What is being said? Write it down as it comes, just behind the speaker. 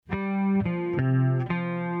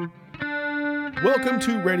Welcome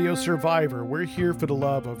to Radio Survivor. We're here for the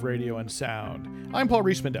love of radio and sound. I'm Paul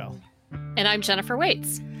Riesmandel. And I'm Jennifer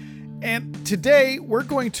Waits. And today we're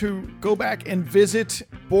going to go back and visit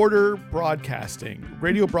border broadcasting,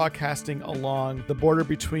 radio broadcasting along the border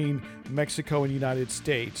between Mexico and the United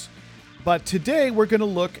States. But today we're going to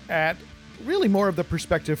look at really more of the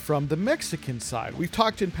perspective from the Mexican side. We've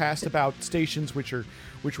talked in past about stations which were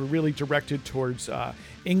really directed towards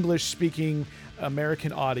English-speaking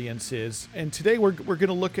American audiences, and today we're going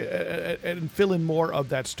to look at and fill in more of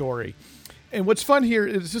that story. And what's fun here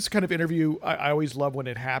is this kind of interview I always love when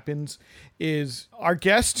it happens is our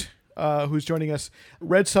guest who's joining us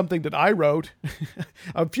read something that I wrote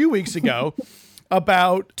a few weeks ago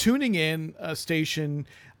about tuning in a station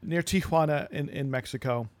near Tijuana in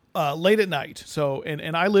Mexico late at night. So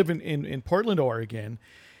and I live in Portland, Oregon.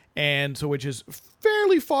 And so, which is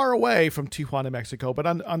fairly far away from Tijuana, Mexico, but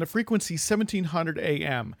on the frequency 1700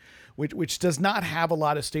 AM, which does not have a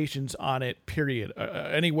lot of stations on it, period,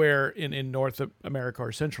 anywhere in North America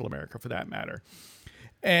or Central America for that matter.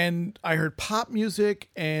 And I heard pop music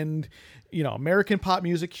and, American pop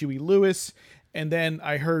music, Huey Lewis. And then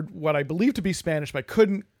I heard what I believe to be Spanish, but I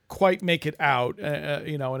couldn't quite make it out,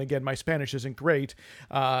 and again, my Spanish isn't great.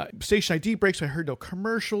 Station ID breaks, I heard no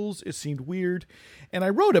commercials. It seemed weird. And I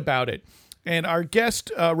wrote about it. And our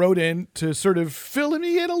guest wrote in to sort of fill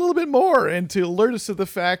me in a little bit more and to alert us of the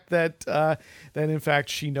fact that in fact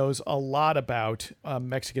she knows a lot about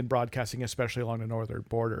Mexican broadcasting, especially along the northern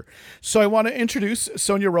border. So I want to introduce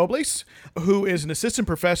Sonia Robles, who is an assistant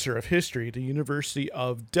professor of history at the University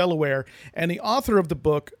of Delaware and the author of the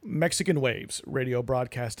book Mexican Waves, Radio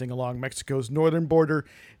Broadcasting Along Mexico's Northern Border,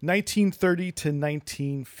 1930 to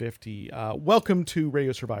 1950. Welcome to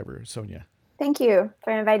Radio Survivor, Sonia. Thank you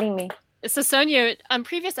for inviting me. So Sonia, on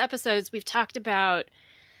previous episodes, we've talked about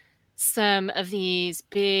some of these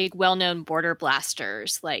big, well-known border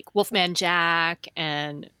blasters like Wolfman Jack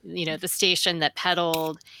and, the station that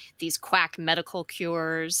peddled these quack medical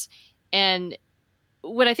cures. And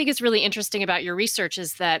what I think is really interesting about your research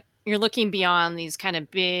is that you're looking beyond these kind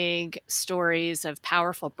of big stories of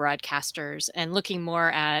powerful broadcasters and looking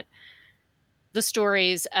more at the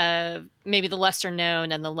stories of maybe the lesser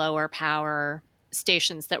known and the lower power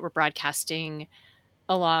stations that were broadcasting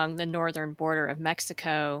along the northern border of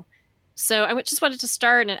Mexico. So I just wanted to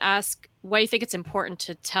start and ask why you think it's important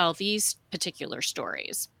to tell these particular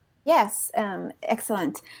stories. Yes,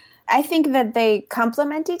 excellent. I think that they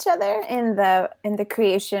complement each other in the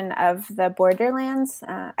creation of the borderlands.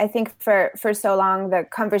 I think for so long the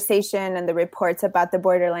conversation and the reports about the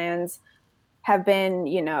borderlands have been,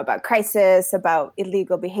 about crisis, about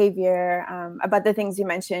illegal behavior, about the things you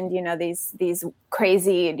mentioned, these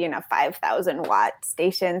crazy, 5,000 watt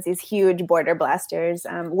stations, these huge border blasters.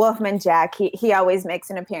 Wolfman Jack, he always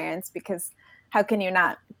makes an appearance because how can you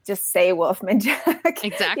not just say Wolfman Jack?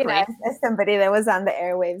 Exactly. As somebody that was on the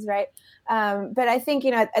airwaves, right? But I think,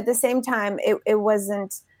 at the same time, it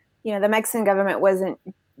wasn't, the Mexican government wasn't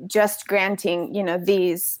just granting,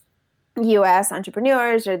 these U.S.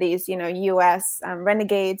 entrepreneurs or these, U.S.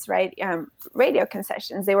 Renegades, right? Radio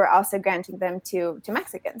concessions. They were also granting them to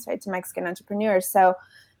Mexicans, right? To Mexican entrepreneurs. So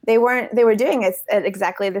they were doing it at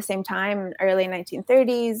exactly the same time, early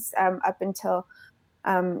 1930s, up until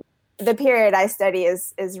the period I study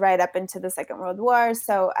is right up into the Second World War.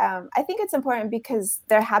 So I think it's important because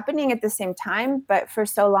they're happening at the same time. But for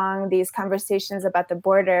so long, these conversations about the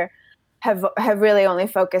border have really only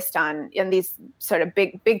focused on these sort of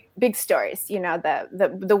big stories,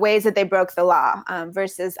 the ways that they broke the law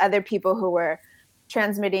versus other people who were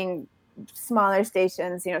transmitting smaller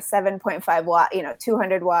stations, 7.5 watt,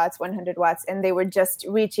 200 watts, 100 watts, and they were just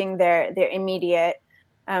reaching their immediate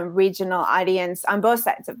regional audience on both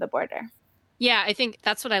sides of the border. Yeah, I think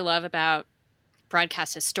that's what I love about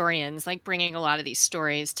broadcast historians, like bringing a lot of these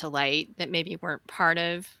stories to light that maybe weren't part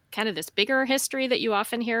of kind of this bigger history that you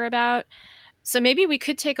often hear about. So maybe we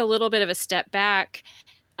could take a little bit of a step back.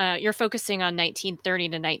 You're focusing on 1930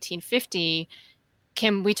 to 1950.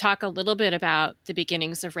 Can we talk a little bit about the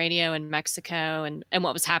beginnings of radio in Mexico and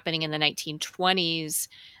what was happening in the 1920s?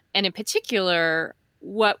 And in particular,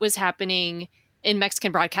 what was happening in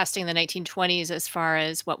Mexican broadcasting in the 1920s as far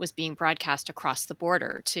as what was being broadcast across the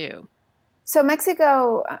border too? So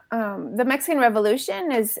Mexico, the Mexican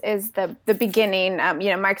Revolution is the beginning,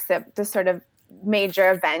 marks the sort of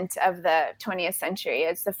major event of the 20th century.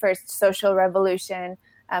 It's the first social revolution.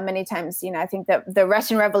 Many times, I think the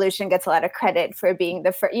Russian Revolution gets a lot of credit for being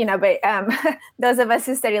the first, but those of us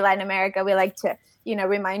who study Latin America, we like to,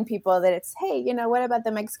 remind people that it's, hey, what about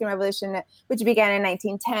the Mexican Revolution, which began in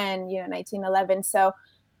 1910, 1911. So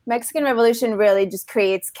Mexican Revolution really just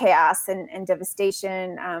creates chaos and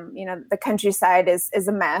devastation. The countryside is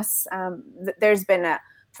a mess. There's been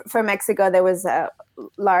for Mexico, there was a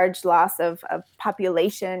large loss of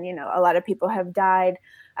population. A lot of people have died.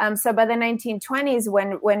 So by the 1920s,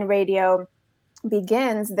 when radio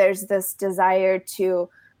begins, there's this desire to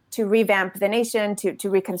revamp the nation, to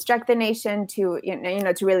reconstruct the nation, to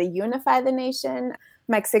really unify the nation.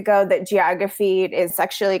 Mexico, the geography is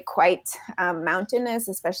actually quite mountainous,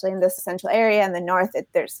 especially in the central area. In the north,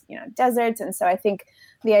 there's deserts, and so I think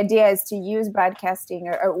the idea is to use broadcasting,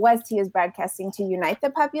 or was to use broadcasting to unite the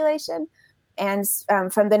population. And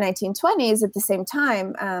from the 1920s, at the same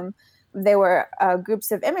time, there were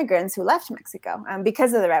groups of immigrants who left Mexico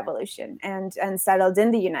because of the revolution and settled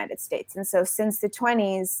in the United States. And so since the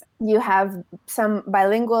 20s, you have some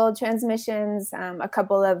bilingual transmissions, a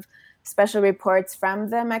couple of special reports from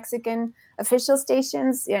the Mexican official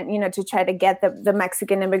stations, to try to get the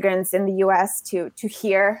Mexican immigrants in the U.S. to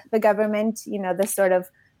hear the government, the sort of,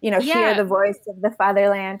 hear the voice of the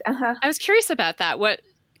fatherland. Uh-huh. I was curious about that.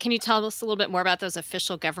 Can you tell us a little bit more about those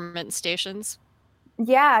official government stations?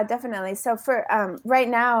 Yeah, definitely. So for right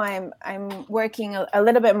now, I'm working a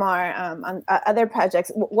little bit more on other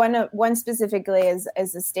projects. One specifically is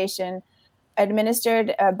a station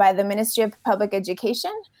administered by the Ministry of Public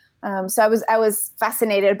Education. So I was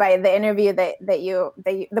fascinated by the interview that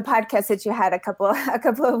the podcast that you had a couple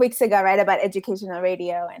of weeks ago, right, about educational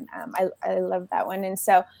radio, and I love that one. And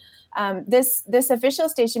so this official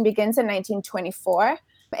station begins in 1924.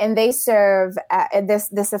 And they serve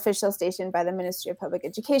this official station by the Ministry of Public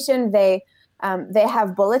Education. They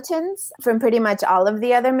have bulletins from pretty much all of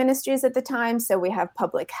the other ministries at the time. So we have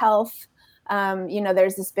public health.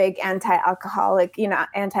 There's this big anti-alcohol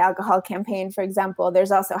campaign, for example.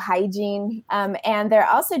 There's also hygiene, and they're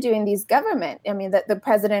also doing these government. I mean, the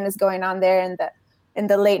president is going on there in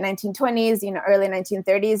the late 1920s, early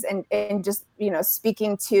 1930s, and just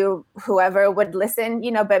speaking to whoever would listen.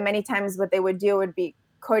 But many times what they would do would be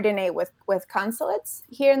coordinate with consulates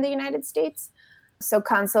here in the United States. So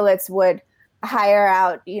consulates would hire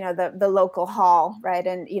out, the local hall, right,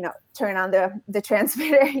 and turn on the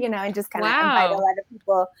transmitter, and just kind of invite a lot of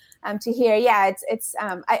people to hear. Yeah, it's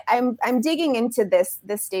I'm digging into this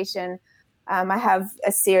station. I have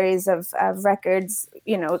a series of records,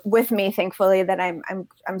 with me, thankfully, that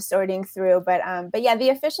I'm sorting through. But yeah, the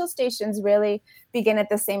official stations really begin at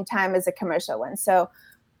the same time as a commercial one. So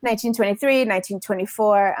 1923,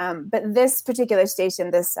 1924. But this particular station,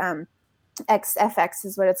 this XFX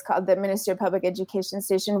is what it's called, the Ministry of Public Education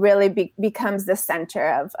station, really becomes the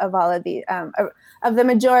center of all of the of the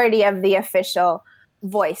majority of the official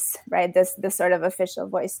voice, right? This sort of official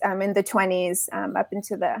voice in the 20s up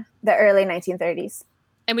into the early 1930s.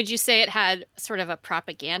 And would you say it had sort of a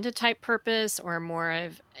propaganda type purpose, or more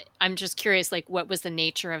of? I'm just curious, like, what was the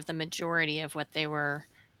nature of the majority of what they were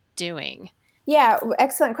doing? Yeah,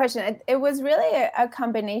 excellent question. It was really a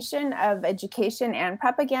combination of education and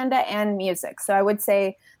propaganda and music. So I would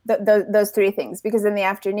say those three things, because in the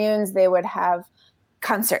afternoons they would have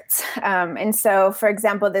concerts. And so, for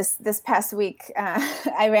example, this past week,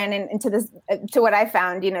 I ran into this, to what I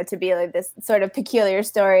found, to be like this sort of peculiar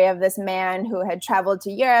story of this man who had traveled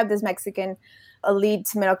to Europe, this Mexican elite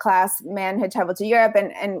middle class man had traveled to Europe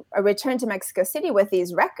and returned to Mexico City with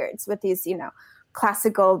these records, with these,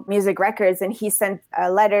 classical music records, and he sent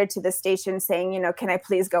a letter to the station saying, can I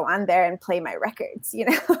please go on there and play my records,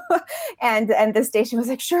 and the station was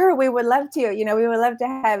like, sure, we would love to, we would love to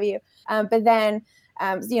have you. But then,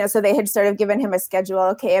 so they had sort of given him a schedule,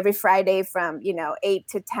 okay, every Friday from, 8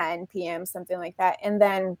 to 10 p.m., something like that. And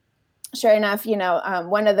then sure enough,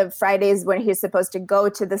 one of the Fridays when he's supposed to go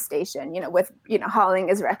to the station, with, hauling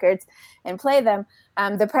his records and play them,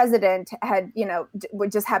 the president had,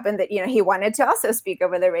 would just happen that, he wanted to also speak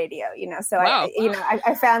over the radio, so wow.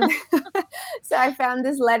 I found, so I found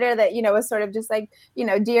this letter that, was sort of just like,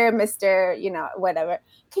 dear Mr., whatever,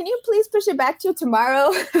 can you please push it back to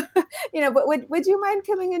tomorrow? But would you mind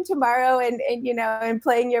coming in tomorrow and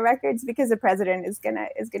playing your records, because the president is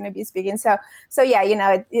gonna be speaking. So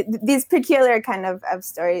yeah, these peculiar kind of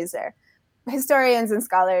stories are, historians and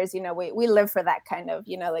scholars, we live for that kind of,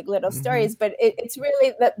 like little stories, but it's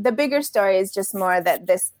really the bigger story is just more that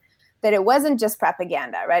it wasn't just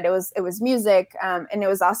propaganda, right? It was music, and it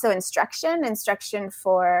was also instruction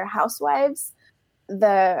for housewives.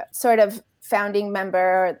 The sort of founding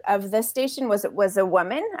member of the station was a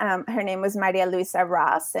woman. Her name was Maria Luisa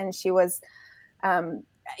Ross, and she was,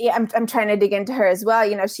 I'm trying to dig into her as well.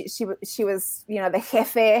 She was, the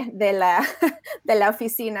jefe de la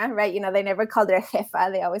oficina, right? They never called her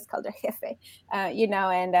jefa; they always called her jefe.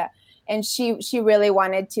 And she really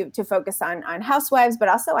wanted to focus on housewives, but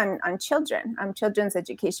also on children, children's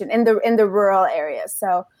education in the rural areas.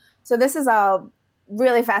 So this is all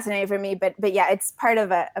really fascinating for me, but yeah, it's part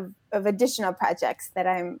of additional projects that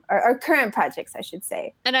or current projects, I should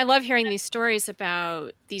say. And I love hearing these stories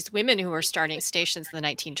about these women who were starting stations in the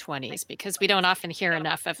 1920s, because we don't often hear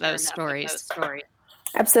enough of those stories.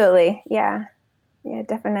 Absolutely. Yeah,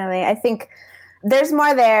 definitely. I think there's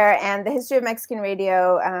more there, and the history of Mexican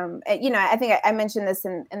radio, I think I mentioned this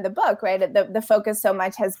in the book, right? The focus so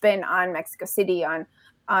much has been on Mexico City, on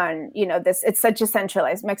this, it's such a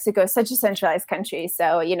centralized, Mexico is such a centralized country.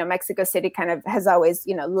 So, Mexico City kind of has always,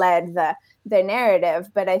 led the narrative.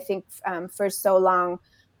 But I think for so long,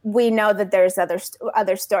 we know that there's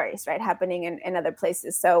other stories, right, happening in other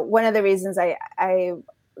places. So one of the reasons I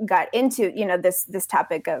got into, this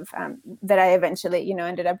topic of that I eventually,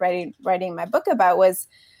 ended up writing my book about was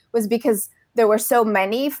because there were so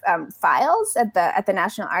many files at the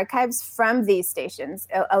National Archives from these stations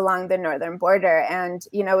along the northern border. And,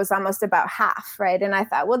 it was almost about half, right? And I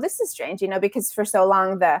thought, well, this is strange, because for so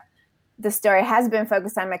long the story has been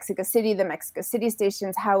focused on Mexico City, the Mexico City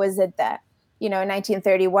stations. How is it that, in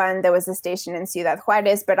 1931, there was a station in Ciudad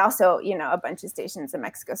Juarez, but also, a bunch of stations in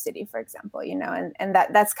Mexico City, for example, and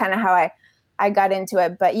that's kind of how I got into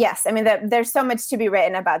it. But yes, I mean, there's so much to be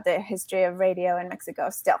written about the history of radio in Mexico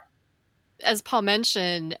still. As Paul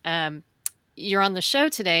mentioned, you're on the show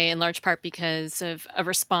today in large part because of a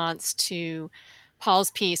response to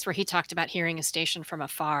Paul's piece where he talked about hearing a station from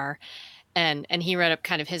afar, and he wrote up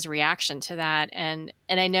kind of his reaction to that. And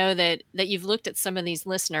I know that you've looked at some of these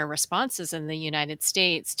listener responses in the United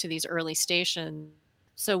States to these early stations.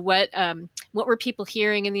 So what were people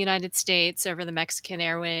hearing in the United States over the Mexican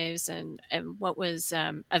airwaves, and what was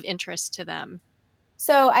of interest to them?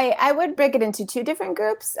 So I would break it into two different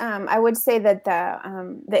groups. I would say that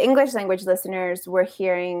the English language listeners were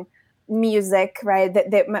hearing music, right?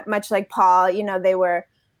 That much like Paul, they were,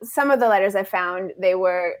 some of the letters I found, they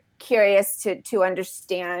were curious to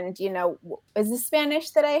understand, is this Spanish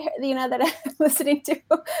that that I'm listening to?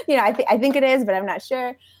 I think it is, but I'm not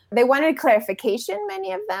sure. They wanted clarification,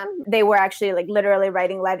 many of them. They were actually like literally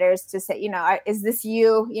writing letters to say, is this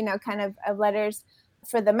you, kind of letters.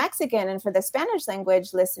 For the Mexican and for the Spanish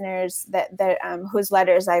language listeners that whose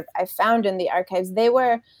letters I found in the archives, they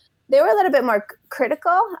were a little bit more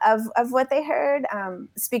critical of what they heard.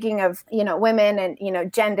 Speaking of, women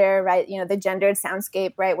and, gender, right? The gendered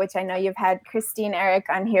soundscape, right? Which I know you've had Christine Eric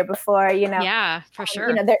on here before, Yeah, for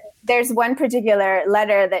sure. There's one particular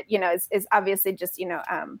letter that, is obviously just,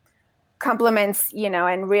 compliments,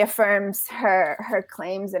 and reaffirms her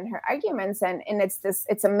claims and her arguments. And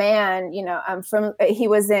it's a man, he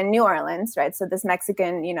was in New Orleans, right? So this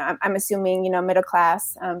Mexican, I'm assuming, middle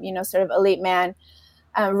class, sort of elite man,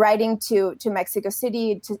 writing to Mexico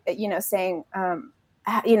City to, saying, I'm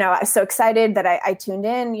so excited that I tuned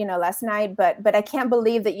in, last night, but I can't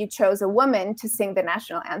believe that you chose a woman to sing the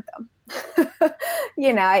national anthem.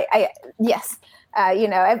 Yes.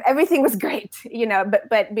 Everything was great,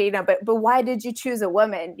 but why did you choose a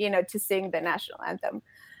woman, to sing the national anthem?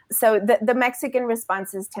 So the Mexican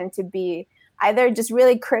responses tend to be either just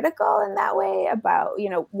really critical in that way about,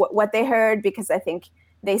 what they heard, because I think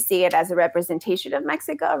they see it as a representation of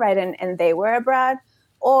Mexico, right? And they were abroad,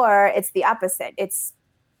 or it's the opposite. It's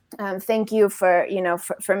thank you for,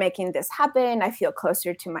 for making this happen. I feel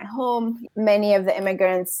closer to my home. Many of the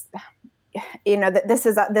immigrants,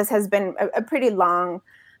 this has been a pretty long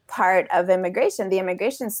part of immigration. The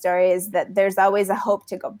immigration story is that there's always a hope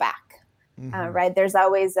to go back, right? There's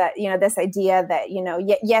always this idea that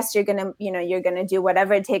yes, you're gonna do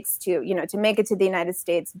whatever it takes to to make it to the United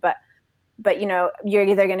States, but you're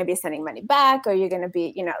either going to be sending money back, or you're going to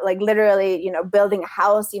be literally building a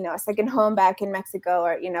house, a second home back in Mexico,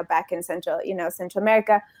 or back in Central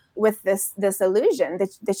America, with this illusion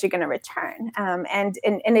that you're going to return. And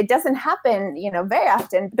it doesn't happen, very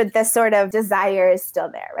often, but this sort of desire is still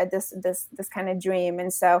there, right? This kind of dream.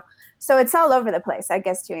 And so it's all over the place, I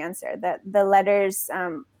guess, to answer that. The letters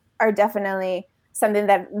are definitely something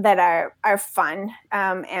that are fun,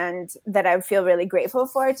 and that I feel really grateful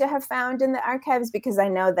for to have found in the archives, because I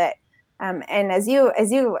know that, and as you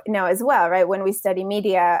know as well, right? When we study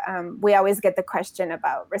media, we always get the question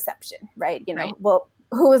about reception, right? Right. Well,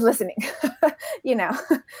 who was listening?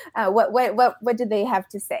 What did they have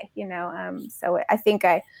to say? So I think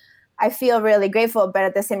I feel really grateful, but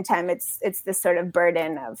at the same time, it's this sort of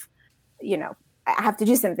burden of, I have to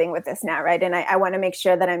do something with this now, right? And I want to make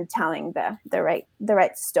sure that I'm telling the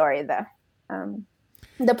right story.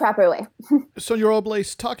 the proper way. Sonia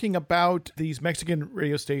Robles, talking about these Mexican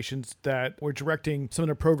radio stations that were directing some of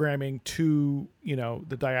their programming to,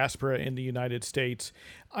 the diaspora in the United States.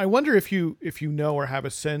 I wonder if you know or have a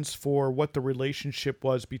sense for what the relationship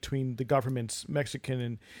was between the governments,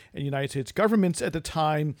 Mexican and United States governments at the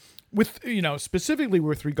time, with, specifically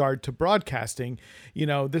with regard to broadcasting.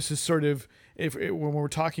 This is sort of, when we're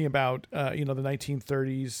talking about, the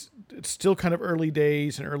 1930s, it's still kind of early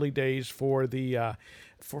days for the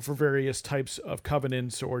for various types of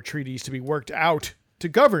covenants or treaties to be worked out to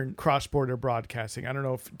govern cross-border broadcasting. I don't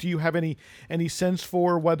know do you have any sense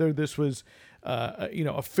for whether this was,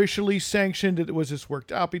 officially sanctioned? Was this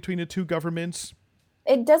worked out between the two governments?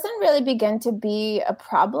 It doesn't really begin to be a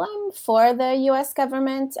problem for the U.S.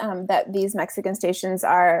 government that these Mexican stations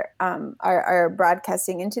are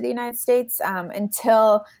broadcasting into the United States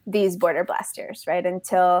until these border blasters, right?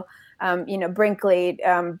 Until Brinkley,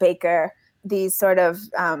 Baker, these sort of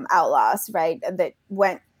outlaws, right, that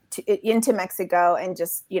went into Mexico and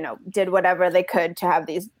just did whatever they could to have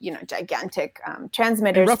these gigantic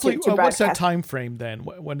transmitters. And roughly, to what's that broadcast. time frame then?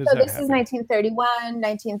 When does So that this happen? is 1931,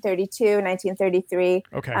 1932, 1933.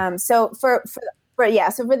 Okay. So for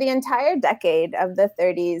the entire decade of the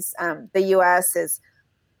 30s, the U.S. is.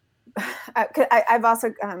 I've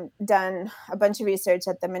also done a bunch of research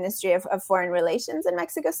at the Ministry of Foreign Relations in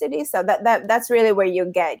Mexico City. So that's really where you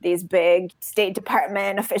get these big State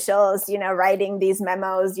Department officials, writing these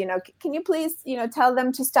memos, can you please, tell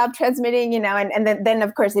them to stop transmitting, and then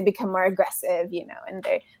of course they become more aggressive, and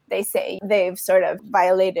they say they've sort of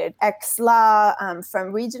violated X law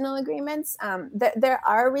from regional agreements. There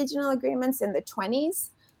are regional agreements in the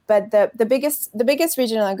 20s. But the biggest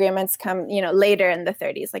regional agreements come, later in the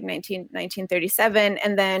 30s, like 1937.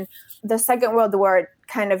 And then the Second World War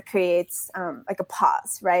kind of creates like a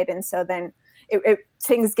pause, right? And so then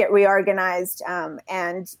things get reorganized.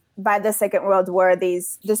 And by the Second World War, the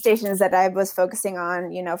stations that I was focusing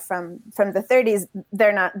on, from the 30s,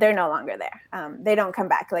 they're no longer there. They don't come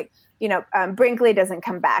back. Like, Brinkley doesn't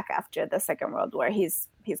come back after the Second World War. He's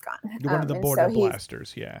gone. One of the border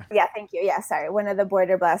blasters, yeah. Yeah, thank you. Yeah, sorry. One of the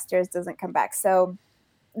border blasters doesn't come back. So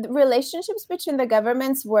the relationships between the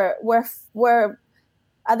governments were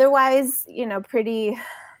otherwise, pretty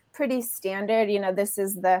standard. This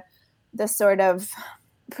is the sort of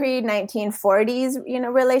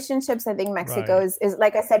pre-1940s, relationships. I think Mexico Right. is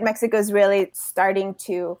like I said, Mexico is really starting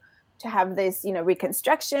to have this,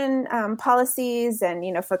 reconstruction policies and,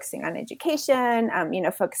 focusing on education,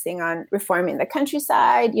 focusing on reforming the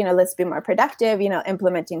countryside, let's be more productive,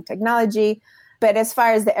 implementing technology. But as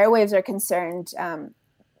far as the airwaves are concerned,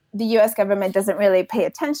 the U.S. government doesn't really pay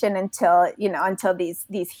attention until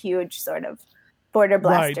these huge sort of border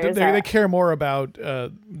blasters. Right. They care more about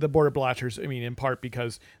the border blasters, in part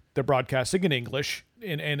because they're broadcasting in English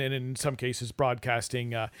and in some cases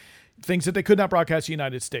broadcasting things that they could not broadcast in the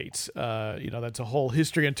United States. That's a whole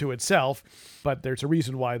history unto itself, but there's a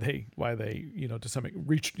reason why they to some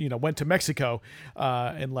went to Mexico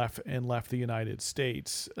and left the United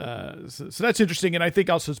States. So that's interesting. And I think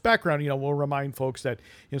also as background, we'll remind folks that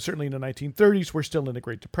certainly in the 1930s, we're still in the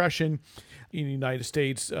Great Depression. In the United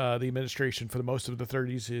States, the administration for the most of the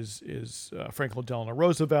 30s is Franklin Delano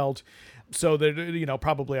Roosevelt. So that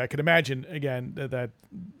probably I could imagine again that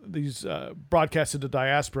these broadcasts to the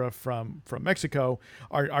diaspora from Mexico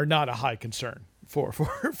are not a high concern for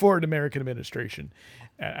an American administration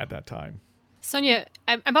at that time. Sonia,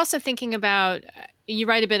 I'm also thinking about, you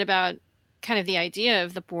write a bit about kind of the idea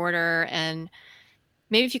of the border, and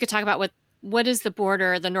maybe if you could talk about what is the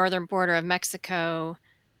border, the northern border of Mexico.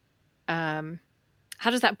 How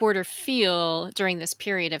does that border feel during this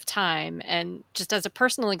period of time? And just as a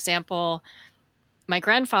personal example, my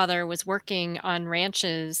grandfather was working on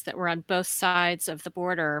ranches that were on both sides of the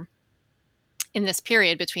border in this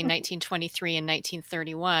period between 1923 and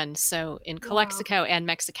 1931. So in Calexico and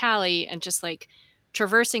Mexicali, and just like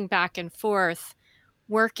traversing back and forth,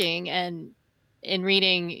 working, and in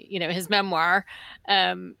reading, his memoir,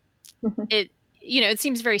 it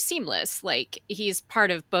seems very seamless. Like he's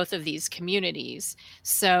part of both of these communities.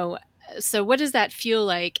 So what does that feel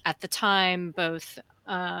like at the time, both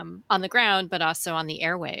on the ground, but also on the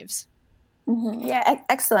airwaves? Mm-hmm. Yeah,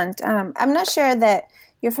 excellent. I'm not sure that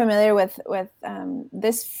you're familiar with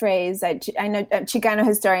this phrase. I know Chicano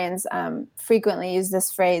historians frequently use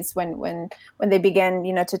this phrase when they begin,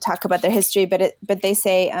 to talk about their history. But they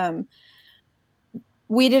say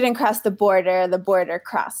we didn't cross the border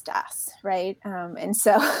crossed us, right? And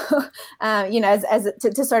so,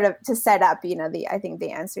 to sort of to set up, I think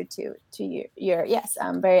the answer to your yes,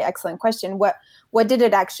 very excellent question. What did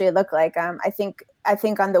it actually look like? I think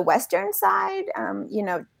on the western side,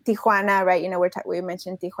 Tijuana, right? We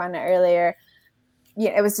mentioned Tijuana earlier.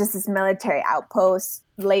 It was just this military outpost,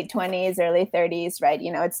 late 20s, early 30s, right?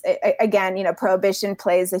 Again, prohibition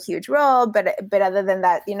plays a huge role, but other than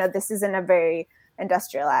that, this isn't a very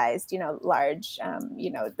industrialized, large,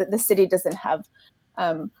 the city doesn't have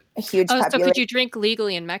a huge population. So could you drink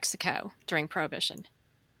legally in Mexico during Prohibition?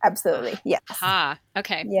 Absolutely, yes.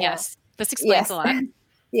 Okay, yeah. Yes. This explains a lot.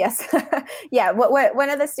 Yes. Yeah. One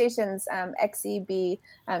of the stations, XEBC,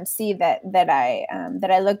 that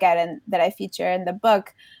I look at and that I feature in the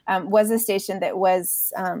book, was a station that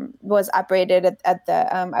was operated at the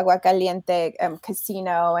Aguacaliente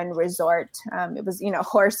casino and resort. It was,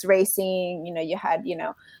 horse racing. You had,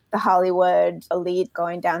 the Hollywood elite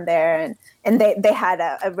going down there, and they had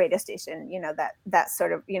a radio station, that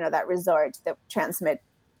sort of, that resort that transmit,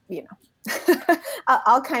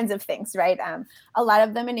 all kinds of things, right? A lot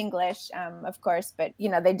of them in English, of course, but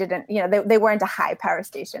they didn't, they weren't a high power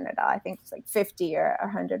station at all. I think it's like 50 or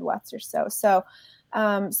 100 watts or so. So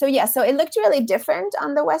it looked really different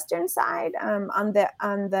on the western side. On the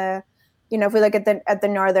if we look at the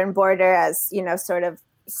northern border, as sort of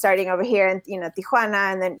starting over here in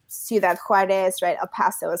Tijuana, and then Ciudad Juarez, right? El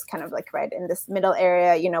Paso is kind of like right in this middle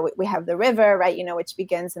area. We have the river, right? Which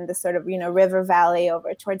begins in this sort of river valley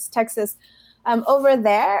over towards Texas. Over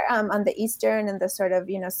there, on the eastern and the sort of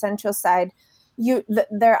central side,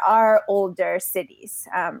 there are older cities.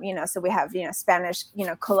 So we have Spanish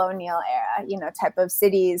colonial era type of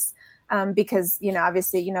cities, because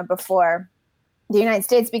obviously before the United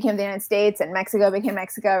States became the United States and Mexico became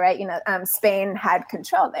Mexico, right? Spain had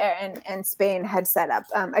control there, and Spain had set up,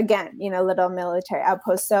 again, little military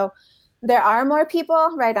outposts. So there are more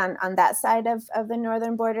people, right, on that side of the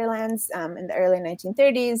northern borderlands, in the early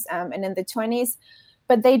 1930s, and in the 20s,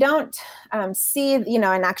 but they don't see,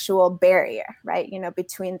 an actual barrier, right,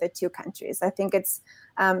 between the two countries. I think it's,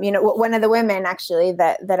 one of the women actually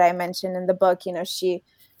that I mentioned in the book, she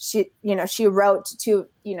wrote to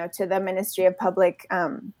the Ministry of Public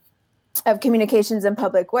of Communications and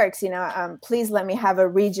Public Works, please let me have a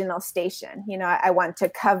regional station. I want to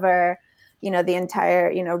cover, the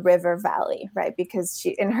entire, river valley, right? Because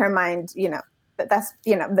she, in her mind, that's,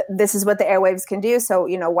 this is what the airwaves can do. So,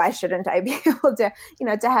 why shouldn't I be able to,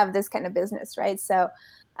 to have this kind of business, right? So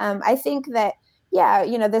I think that,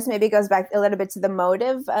 this maybe goes back a little bit to the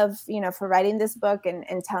motive of, for writing this book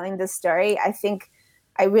and telling this story. I think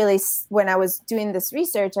when I was doing this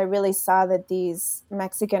research, I really saw that these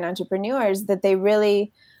Mexican entrepreneurs, that they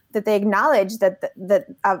acknowledged that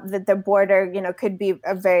the border, could be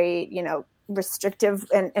a very, restrictive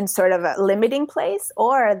and sort of a limiting place,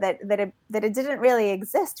 or that it didn't really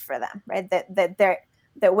exist for them, right?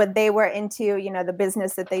 That what they were into, the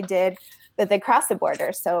business that they did, that they crossed the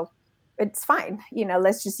border. So it's fine.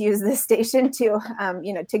 Let's just use this station to,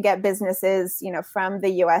 to get businesses, from the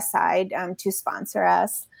U.S. side, to sponsor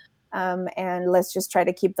us. And let's just try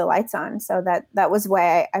to keep the lights on. So that was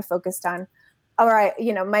why I focused on,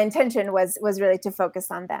 my intention was really to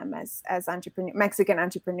focus on them as Mexican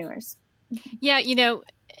entrepreneurs. Yeah. You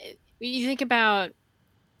think about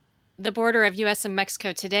the border of U.S. and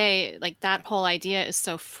Mexico today, like that whole idea is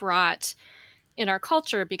so fraught in our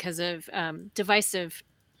culture because of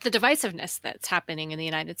the divisiveness that's happening in the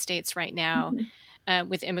United States right now,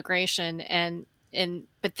 with immigration,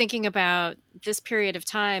 but thinking about this period of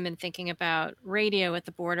time and thinking about radio at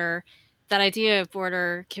the border, that idea of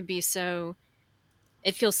border can be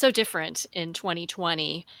it feels so different in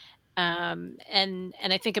 2020. And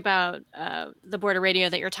I think about the border radio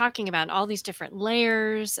that you're talking about, all these different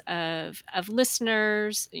layers of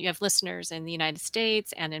listeners. You have listeners in the United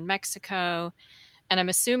States and in Mexico, and I'm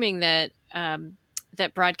assuming that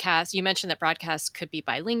that broadcast, you mentioned that broadcasts could be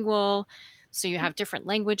bilingual, so you have different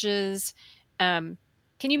languages. Can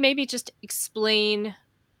you maybe just explain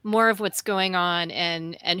more of what's going on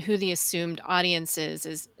and who the assumed audience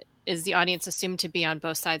is? Is the audience assumed to be on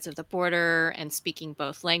both sides of the border and speaking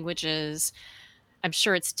both languages? I'm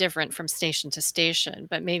sure it's different from station to station,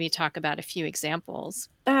 but maybe talk about a few examples.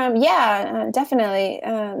 Definitely.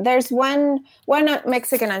 There's one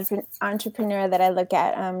Mexican entrepreneur that I look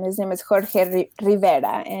at. His name is Jorge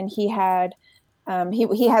Rivera, and he had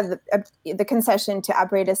the concession to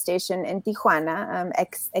operate a station in Tijuana,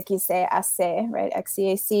 XEAC, right,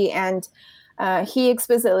 XEAC, and he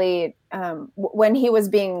explicitly, when the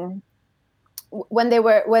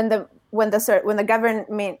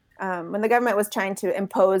government when the government was trying to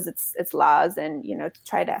impose its laws and, to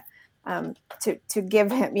try to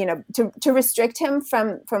give him, to restrict him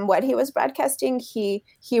from what he was broadcasting, he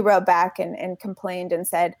wrote back and complained and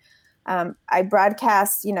said, I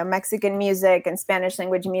broadcast, Mexican music and Spanish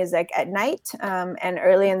language music at night and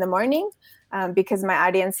early in the morning because my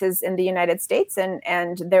audience is in the United States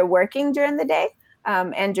and they're working during the day.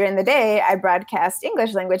 And during the day, I broadcast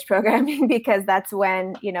English language programming because that's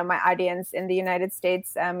when, my audience in the United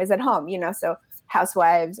States is at home, so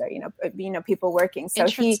housewives or, people working. So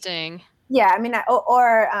interesting. There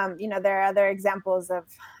are other examples of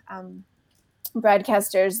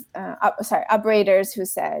broadcasters, operators who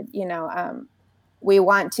said, we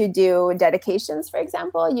want to do dedications, for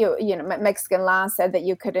example. Mexican law said that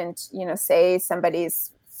you couldn't, say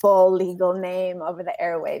somebody's full legal name over the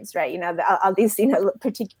airwaves, right? All these,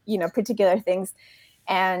 particular things.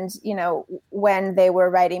 And, when they were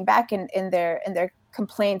writing back in their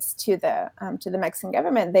complaints to the Mexican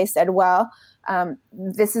government, they said, well,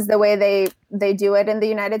 this is the way they do it in the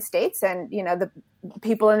United States. And, the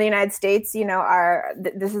people in the United States,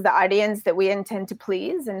 this is the audience that we intend to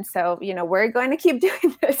please. And so, we're going to keep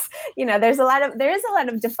doing this. There is a lot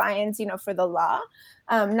of defiance, for the law.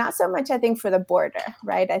 Not so much, I think, for the border,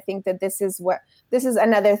 right? I think that this is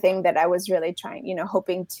another thing that I was really trying,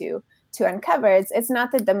 hoping to uncover. It's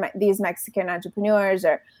not that these Mexican entrepreneurs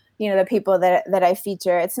or, the people that I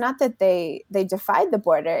feature, it's not that they defied the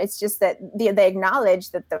border. It's just that they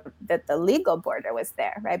acknowledged that the legal border was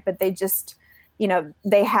there, right? But they just,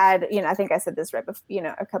 they had, I think I said this right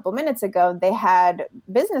before, a couple minutes ago, they had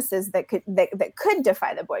businesses that could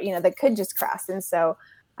defy the border, that could just cross. And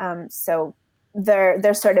so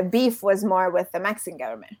their sort of beef was more with the Mexican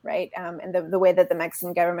government, right? And the way that the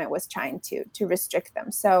Mexican government was trying to restrict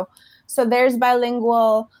them. So there's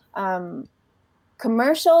bilingual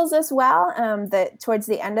commercials as well, that towards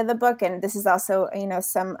the end of the book, and this is also,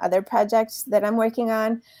 some other projects that I'm working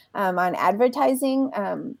on advertising.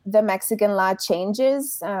 The Mexican law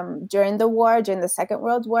changes during the Second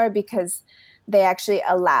World War, because they actually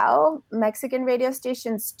allow Mexican radio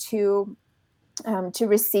stations to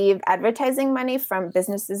receive advertising money from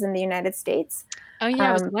businesses in the United States. Oh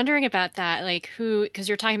yeah, I was wondering about that. Like because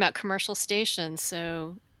you're talking about commercial stations.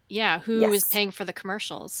 So yeah, who is paying for the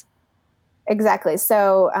commercials? Exactly.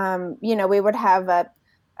 So, we would have a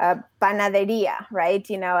panaderia, right?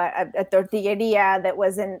 A tortilleria that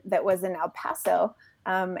was in El Paso,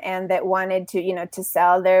 and that wanted to, to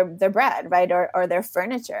sell their bread, right, or their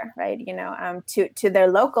furniture, right, to their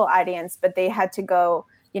local audience, but they had to go,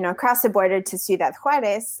 across the border to Ciudad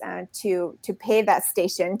Juarez to pay that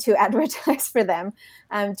station to advertise for them,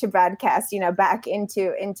 to broadcast, back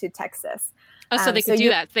into Texas. Oh, so they could do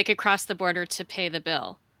that. They could cross the border to pay the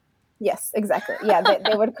bill. Yes, exactly. Yeah,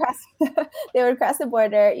 they would cross. They would cross the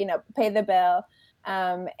border, pay the bill,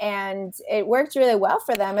 and it worked really well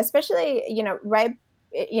for them, especially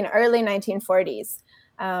early 1940s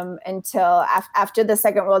until after the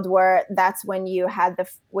Second World War. That's when you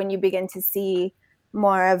begin to see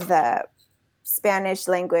more of the Spanish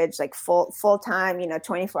language, like full time,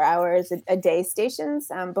 24 hours a day stations.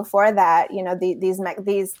 Before that, these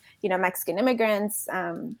Mexican immigrants.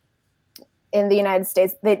 In the United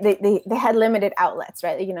States, they had limited outlets,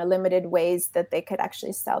 right? Limited ways that they could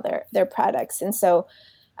actually sell their products. And so,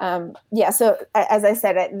 so as I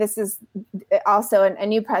said, this is also a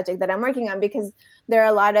new project that I'm working on, because there are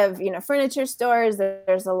a lot of, furniture stores.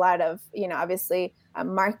 There's a lot of, obviously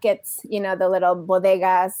markets, the little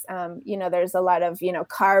bodegas, there's a lot of,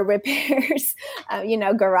 car repairs,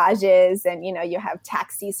 garages, and, you have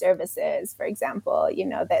taxi services, for example,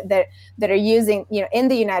 that are using, in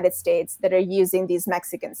the United States, that are using these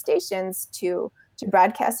Mexican stations to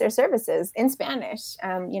broadcast their services in Spanish,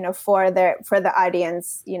 for the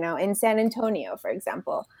audience, in San Antonio, for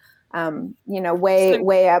example,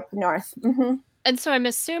 way up north. Mm-hmm. And so I'm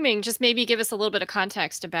assuming, just maybe give us a little bit of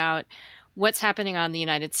context about what's happening on the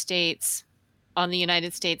United States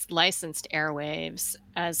licensed airwaves,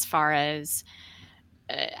 as far as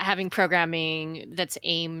having programming that's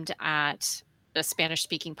aimed at a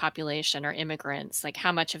Spanish-speaking population or immigrants. Like,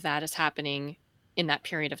 how much of that is happening in that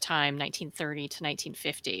period of time, 1930 to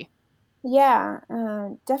 1950? Yeah,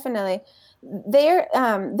 definitely.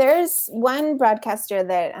 There's one broadcaster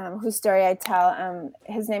that whose story I tell.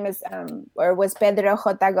 His name was Pedro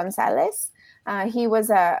J. Gonzalez. He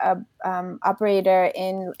was a operator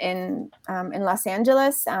in Los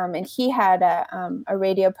Angeles, and he had a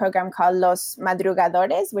radio program called Los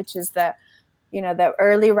Madrugadores, which is the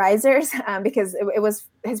early risers, because it was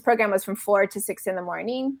his program was from 4 to 6 in the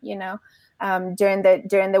morning. during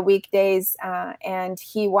the weekdays, and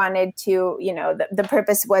he wanted to, the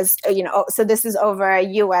purpose was, so this is over a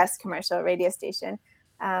U.S. commercial radio station,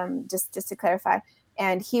 just to clarify,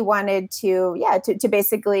 and he wanted to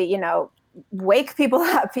basically, wake people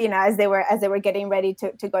up, as they were getting ready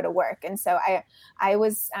to go to work. And so I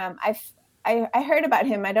heard about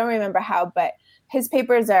him. I don't remember how, but his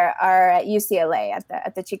papers are at UCLA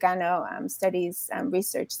at the Chicano Studies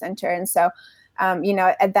Research Center. And so,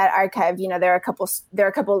 at that archive, there are a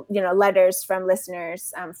couple, letters from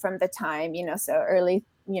listeners from the time, so earlier,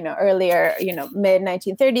 mid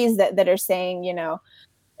 1930s that are saying,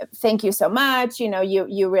 thank you so much.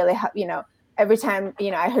 You really, every time,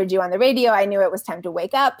 I heard you on the radio, I knew it was time to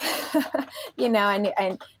wake up, and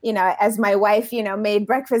as my wife, made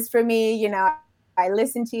breakfast for me, I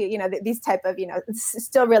listened to, these type of, it's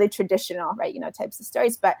still really traditional, right, types of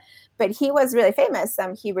stories, but he was really famous.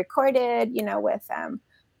 He recorded, with,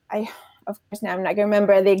 of course, now I'm not gonna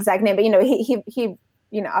remember the exact name, but, he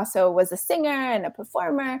also was a singer and a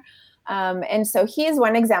performer. And so he is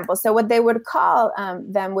one example. So what they would call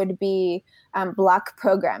them would be block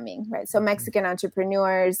programming, right? So Mexican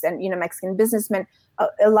entrepreneurs and, Mexican businessmen,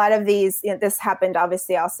 a lot of these, this happened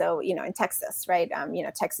obviously also, in Texas, right?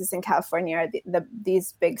 Texas and California are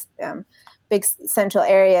these big central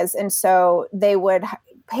areas. And so they would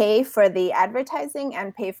pay for the advertising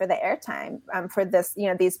and pay for the airtime for this,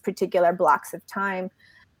 these particular blocks of time.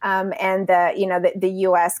 And the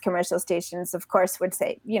U.S. commercial stations, of course, would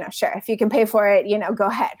say, sure, if you can pay for it, go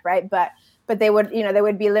ahead, right? But they would, they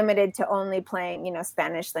would be limited to only playing,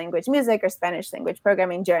 Spanish language music or Spanish language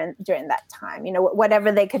programming during that time,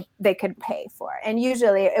 whatever they could pay for. And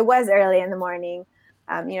usually it was early in the morning,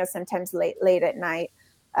 sometimes late at night.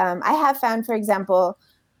 I have found, for example,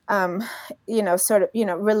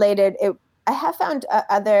 related. I have found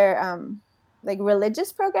other. Like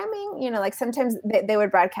religious programming, like sometimes they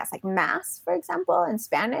would broadcast like mass, for example, in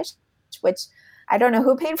Spanish, which I don't know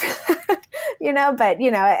who paid for that, but,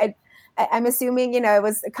 I'm assuming, it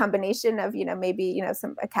was a combination of, maybe,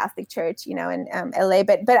 a Catholic church, in LA,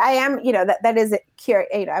 but I am, that is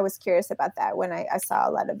I was curious about that when I saw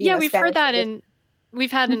a lot of, we've Spanish heard that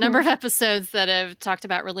we've had a number of episodes that have talked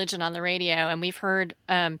about religion on the radio, and we've heard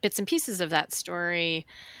bits and pieces of that story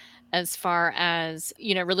as far as,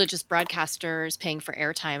 religious broadcasters paying for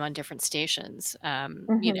airtime on different stations,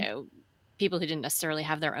 people who didn't necessarily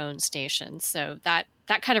have their own stations. So that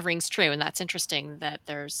kind of rings true. And that's interesting that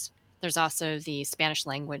there's also the Spanish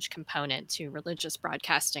language component to religious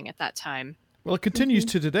broadcasting at that time. Well, it continues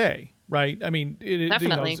to today, right? I mean,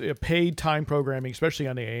 Definitely. Paid time programming, especially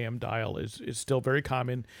on the AM dial, is still very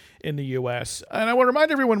common in the U.S. And I want to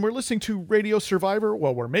remind everyone, we're listening to Radio Survivor.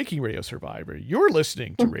 Well, we're making Radio Survivor. You're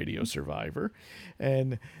listening to Radio Survivor.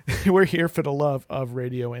 And we're here for the love of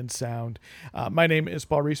radio and sound. My name is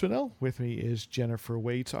Paul Reesmanel. With me is Jennifer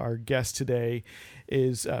Waite. Our guest today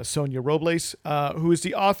is Sonia Robles, who is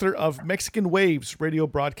the author of Mexican Waves, Radio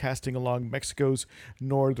Broadcasting Along Mexico's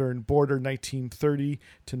Northern Border, 1930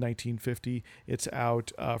 to 1950. It's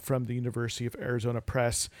out from the University of Arizona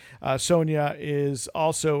Press. Sonia is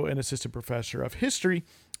also an assistant professor of history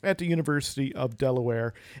at the University of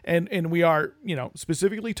Delaware. And we are,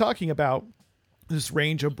 specifically talking about this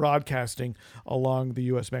range of broadcasting along the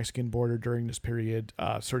U.S.-Mexican border during this period,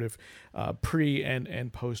 sort of pre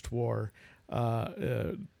and post-war,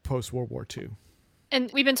 post-World War II.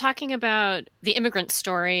 And we've been talking about the immigrant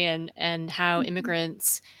story and how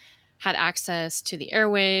immigrants had access to the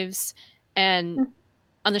airwaves. And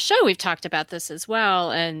on the show, we've talked about this as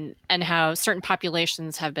well, and how certain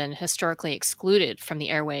populations have been historically excluded from the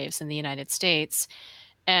airwaves in the United States.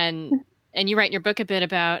 And you write in your book a bit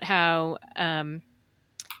about how,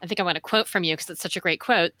 I think I want to quote from you because it's such a great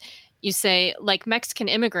quote. You say, like Mexican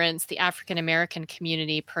immigrants, the African-American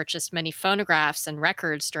community purchased many phonographs and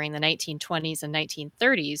records during the 1920s and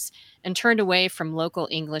 1930s and turned away from local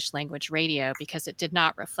English language radio because it did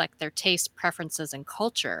not reflect their taste, preferences, and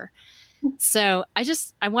culture. So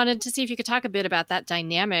I wanted to see if you could talk a bit about that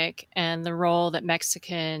dynamic and the role that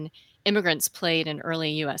Mexican immigrants played in early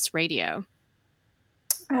U.S. radio.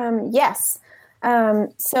 Yes. As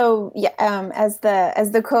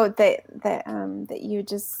the quote that you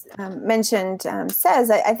just mentioned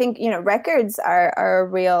says, I think records are a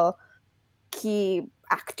real key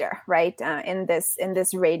actor, right, in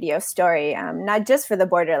this radio story, not just for the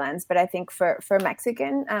borderlands, but I think for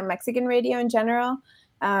Mexican radio in general,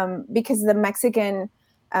 because the Mexican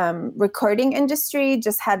recording industry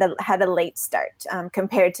just had a late start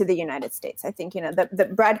compared to the United States. I think the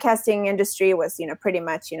broadcasting industry was pretty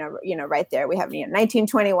much right there. We have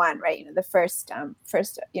 1921, right? The first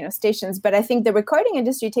stations. But I think the recording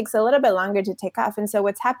industry takes a little bit longer to take off. And so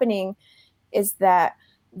what's happening is that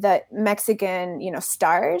the Mexican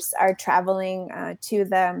stars are traveling to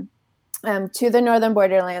the northern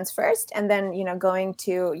borderlands first, and then going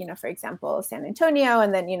to for example San Antonio,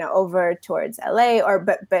 and then over towards LA, or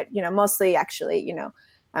but mostly actually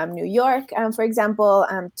New York, for example,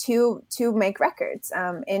 to make records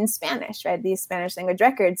in Spanish, right? These Spanish language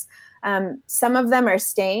records. Some of them are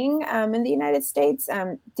staying in the United States.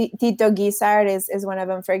 Tito Guizar is one of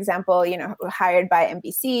them, for example, hired by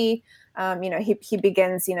NBC. He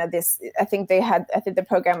begins, this, I think the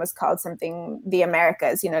program was called something, The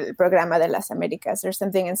Americas, el Programa de las Americas or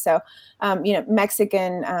something. And so,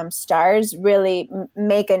 Mexican stars really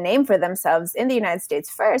make a name for themselves in the United States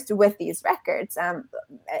first with these records.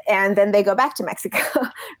 And then they go back to Mexico,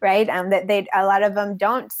 right? That a lot of them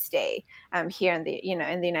don't stay here in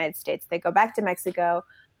the United States. They go back to Mexico.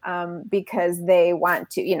 Because they want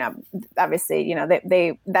to, obviously,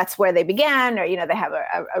 they that's where they began, or, they have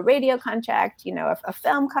a radio contract, a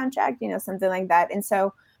film contract, something like that. And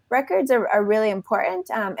so records are really important.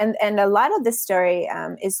 And a lot of the story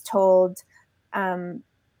is told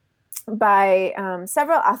by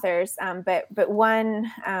several authors, but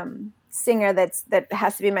one singer that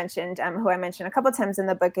has to be mentioned, who I mentioned a couple of times in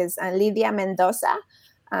the book, is Lydia Mendoza.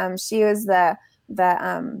 She was the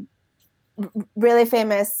really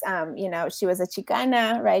famous, she was a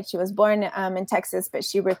Chicana, right? She was born in Texas, but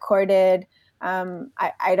she recorded,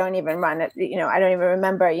 I don't even run it, I don't even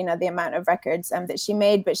remember, the amount of records that she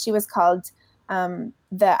made, but she was called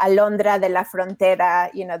the Alondra de la Frontera,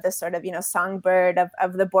 the sort of, songbird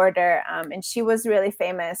of the border. And she was really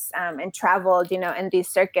famous and traveled, in these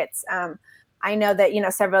circuits. I know that,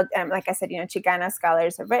 several, like I said, Chicana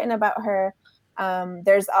scholars have written about her.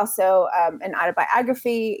 There's also an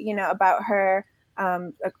autobiography, about her,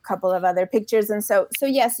 a couple of other pictures. And so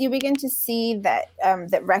yes, you begin to see that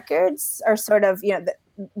that records are sort of,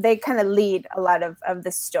 they kind of lead a lot of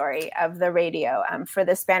the story of the radio. For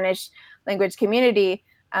the Spanish language community,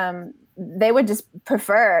 they would just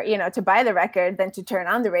prefer, to buy the record than to turn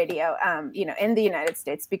on the radio, in the United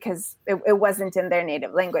States, because it wasn't in their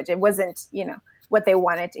native language. It wasn't, what they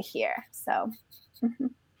wanted to hear. So. Mm-hmm.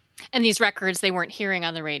 And these records they weren't hearing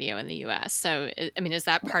on the radio in the U.S. So, I mean, is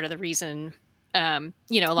that part of the reason, a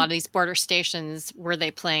lot of these border stations, were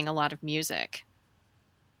they playing a lot of music?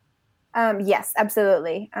 Yes,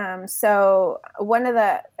 absolutely. So one of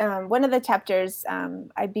the chapters,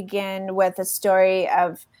 I begin with a story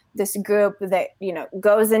of this group that,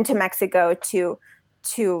 goes into Mexico to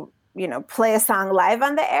play a song live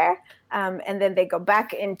on the air. And then they go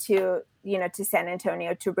back into, to San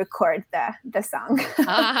Antonio to record the song,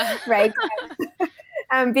 right?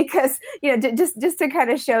 Because, just to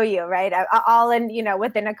kind of show you, right, all in,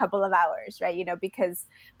 within a couple of hours, right, because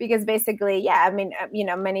basically, yeah, I mean,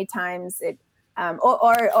 many times it,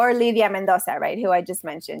 or Lydia Mendoza, right, who I just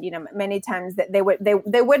mentioned, many times that they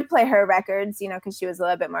would play her records, because she was a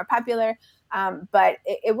little bit more popular, but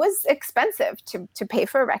it was expensive to pay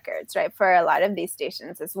for records, right, for a lot of these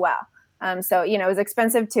stations as well. So, it was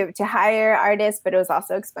expensive to hire artists, but it was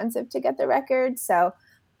also expensive to get the records. So,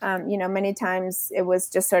 many times it was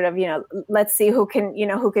just sort of, let's see who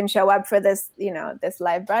can show up for this, this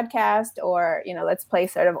live broadcast, or, let's play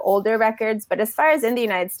sort of older records. But as far as in the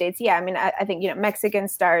United States, yeah, I mean, I think, Mexican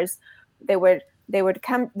stars, they would go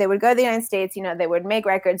to the United States, they would make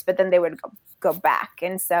records, but then they would go back.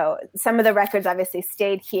 And so some of the records obviously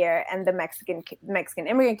stayed here, and the Mexican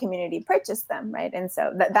immigrant community purchased them, right? And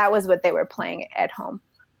so that was what they were playing at home.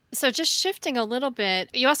 So just shifting a little bit,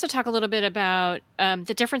 you also talk a little bit about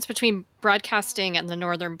the difference between broadcasting at the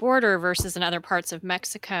northern border versus in other parts of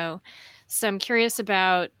Mexico. So I'm curious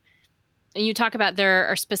about, you talk about there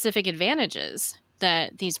are specific advantages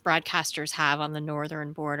that these broadcasters have on the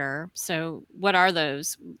northern border. So what are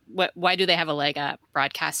those? Why do they have a leg up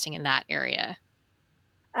broadcasting in that area?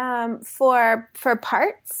 For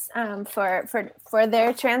parts, for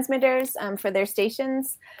their transmitters, for their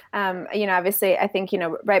stations, obviously, I think,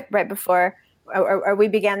 right before, or we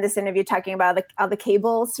began this interview talking about all the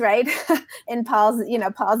cables, right, in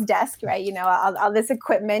Paul's desk, right, all this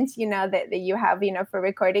equipment, that you have, for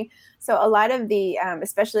recording. So a lot of the,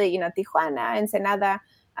 especially, Tijuana, Ensenada,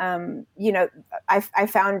 I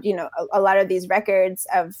found, a lot of these records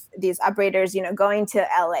of these operators, going to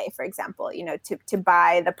LA, for example, to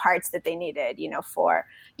buy the parts that they needed, for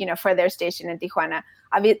their station in Tijuana.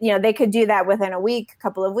 they could do that within a week,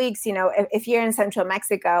 couple of weeks. If you're in central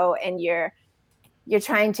Mexico and you're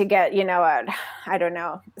trying to get, a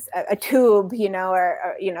tube,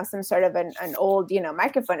 or some sort of an old,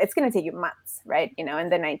 microphone, it's going to take you months, right? In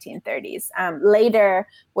the 1930s. Later,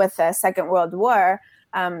 with the Second World War,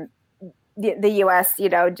 the U.S.,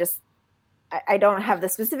 just, I don't have the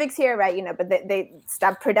specifics here, right? But they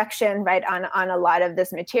stopped production, right, on a lot of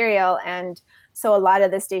this material. And so a lot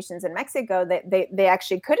of the stations in Mexico, they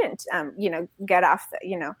actually couldn't, get off,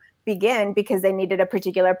 begin, because they needed a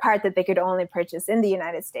particular part that they could only purchase in the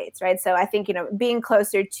United States, right? So I think, being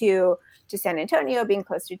closer to San Antonio, being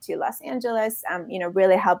closer to Los Angeles,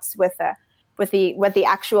 really helps with the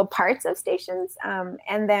actual parts of stations.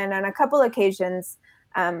 And then on a couple occasions,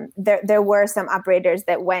 there were some operators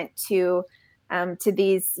that went to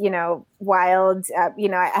these, wild, I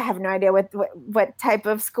have no idea what type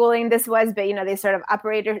of schooling this was, but, they sort of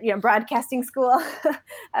operator, broadcasting school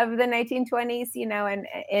of the 1920s, and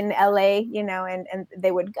in LA, and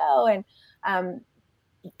they would go. And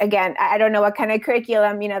again, I don't know what kind of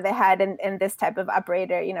curriculum, they had in this type of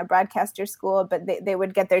operator, broadcaster school, but they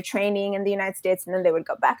would get their training in the United States, and then they would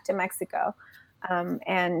go back to Mexico.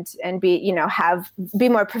 And be, be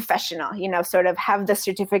more professional, sort of have the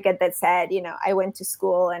certificate that said, I went to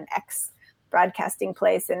school in X broadcasting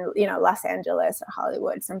place in, Los Angeles or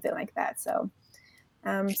Hollywood, something like that. So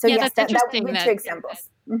yes, that would be two examples.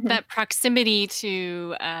 That proximity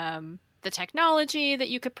to the technology that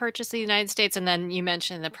you could purchase in the United States. And then you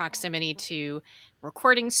mentioned the proximity to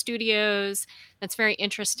recording studios. That's very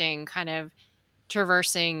interesting, kind of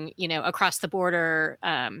traversing, across the border,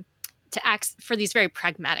 to act for these very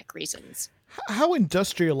pragmatic reasons. How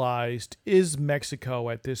industrialized is Mexico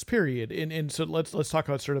at this period? And so let's talk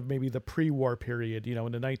about sort of maybe the pre-war period, in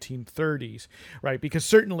the 1930s, right? Because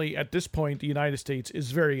certainly at this point, the United States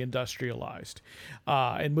is very industrialized,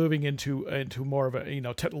 and moving into more of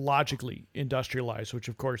a, technologically industrialized, which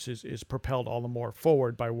of course is propelled all the more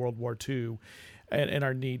forward by World War II. And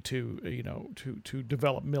our need to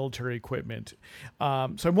develop military equipment.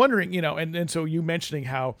 So I'm wondering, and so you mentioning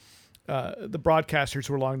how the broadcasters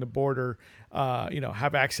who are along the border,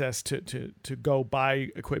 have access to go buy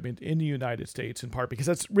equipment in the United States, in part because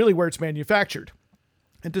that's really where it's manufactured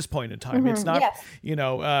at this point in time. It's not, yes.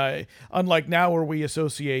 Unlike now where we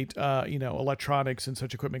associate, electronics and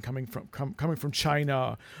such equipment coming from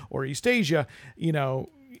China or East Asia,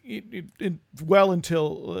 well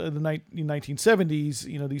until the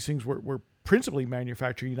 1970s, these things were principally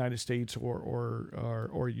manufactured in the United States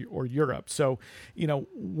or Europe. So,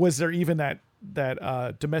 was there even that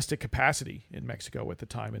domestic capacity in Mexico at the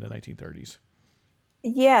time in the 1930s?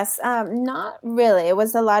 Yes, not really. It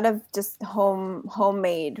was a lot of just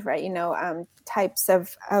homemade, right? Types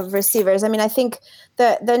of receivers. I mean, I think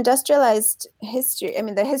the industrialized history. I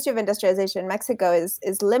mean, the history of industrialization in Mexico is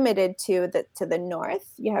limited to the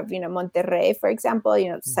north. You have, Monterrey, for example,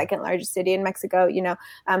 second largest city in Mexico.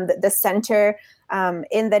 The center.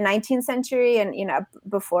 In the 19th century and,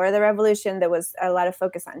 before the revolution, there was a lot of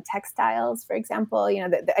focus on textiles, for example,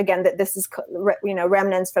 this is,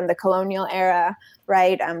 remnants from the colonial era,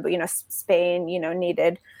 right? Spain,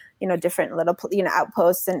 needed, different little,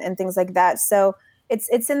 outposts and things like that. So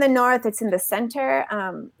it's in the north, it's in the center.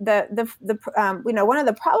 One of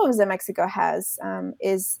the problems that Mexico has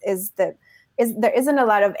is there isn't a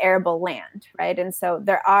lot of arable land, right? And so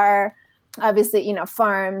there are obviously,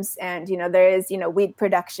 farms and, there is, wheat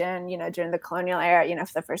production, during the colonial era,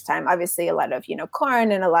 for the first time, obviously a lot of,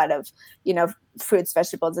 corn and a lot of, fruits,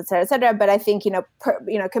 vegetables, et cetera. But I think,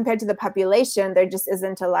 compared to the population, there just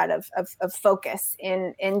isn't a lot of focus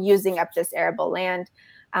in using up this arable land.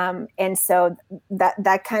 And so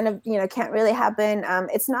that kind of, can't really happen.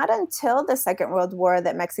 It's not until the Second World War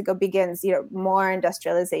that Mexico begins, more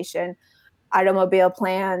industrialization, automobile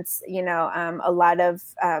plants, a lot of,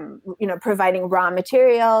 providing raw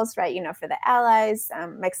materials, right, for the Allies.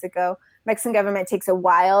 Mexican government takes a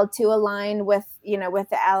while to align with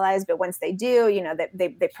the Allies, but once they do,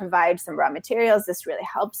 they provide some raw materials. This really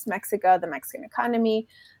helps Mexico, the Mexican economy,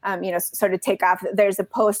 sort of take off. There's a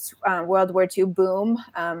post World War II boom.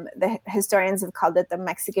 The historians have called it the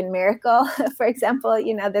Mexican miracle, for example.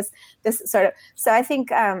 This sort of. So I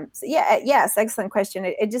think, yes, excellent question.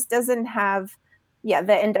 It just doesn't have.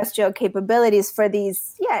 The industrial capabilities for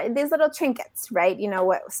these little trinkets, right?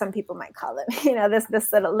 What some people might call them,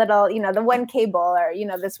 this little, the one cable or,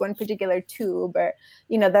 this one particular tube or,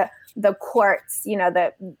 the quartz,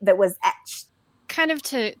 that was etched. Kind of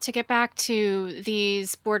to get back to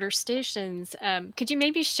these border stations, could you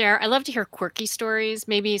maybe share, I love to hear quirky stories,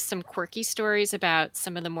 maybe some quirky stories about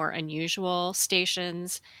some of the more unusual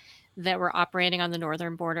stations that were operating on the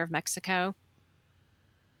northern border of Mexico?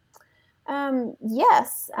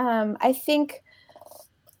 Yes. I think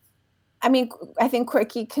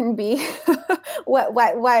quirky can be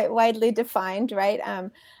widely defined, right?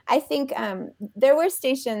 I think there were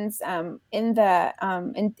stations in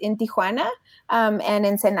Tijuana and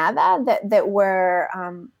Ensenada that were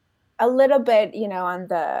a little bit,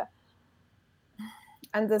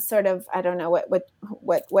 on the sort of, I don't know what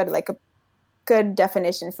like a good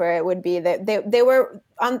definition for it would be, that they were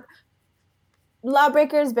on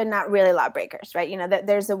lawbreakers, but not really lawbreakers, right? That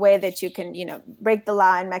there's a way that you can, break the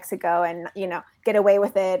law in Mexico and, get away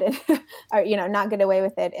with it, and, or, not get away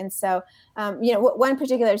with it. And so, one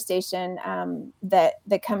particular station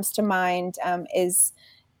that comes to mind is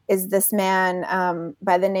this man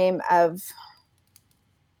by the name of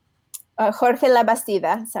Jorge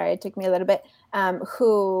Labastida. Sorry, it took me a little bit.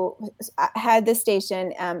 Who had the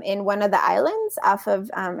station in one of the islands off of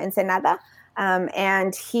Ensenada.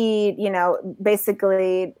 And he,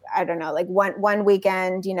 basically, I don't know, like one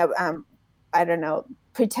weekend, I don't know,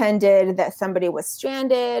 pretended that somebody was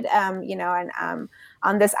stranded, and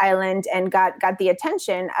on this island, and got the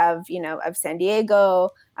attention of, of San Diego,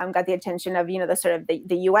 got the attention of, the sort of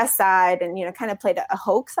the U.S. side, and, kind of played a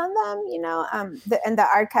hoax on them, in the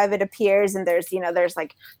archive it appears, and there's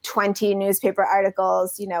like 20 newspaper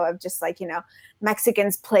articles, of just like,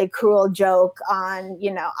 Mexicans play cruel joke on,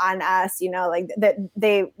 on us, like that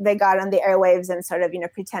they got on the airwaves and sort of,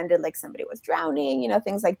 pretended like somebody was drowning,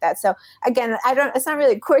 things like that. So again, it's not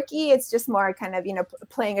really quirky. It's just more kind of,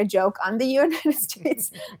 playing a joke on the United States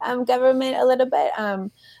government a little bit.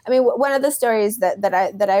 One of the stories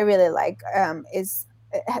that I really like is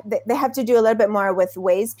they have to do a little bit more with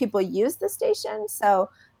ways people use the station. So,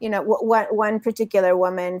 one particular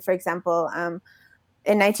woman, for example,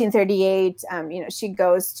 in 1938, she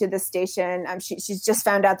goes to the station. She's just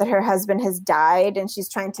found out that her husband has died, and she's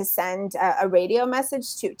trying to send a radio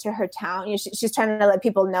message to her town. She's trying to let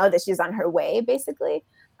people know that she's on her way, basically.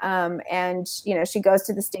 And she goes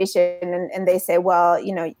to the station, and they say, well,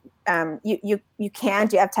 you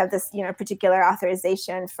can't. You have to have this, particular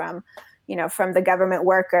authorization from the government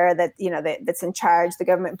worker that's in charge, the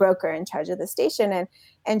government broker in charge of the station.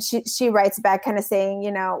 And she writes back kind of saying,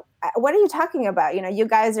 what are you talking about? You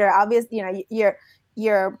guys are obvious,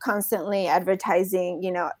 you're constantly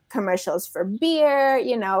advertising, commercials for beer,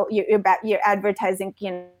 you're advertising,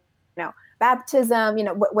 baptism,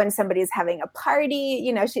 when somebody's having a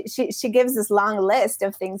party, she gives this long list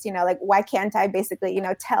of things, like, why can't I basically,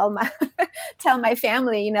 tell my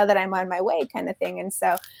family, that I'm on my way, kind of thing. And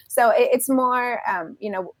so it's more,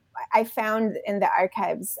 I found in the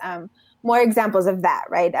archives more examples of that,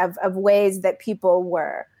 right? Of ways that people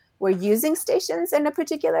were using stations in a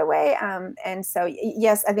particular way. And so,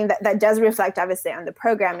 yes, I think that does reflect obviously on the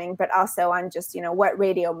programming, but also on just, what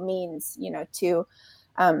radio means,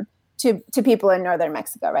 to people in northern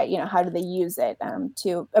Mexico, right? How do they use it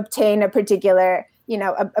to obtain a particular,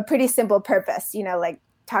 a pretty simple purpose, like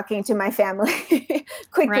talking to my family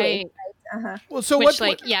quickly. Right. Uh-huh. Well, so in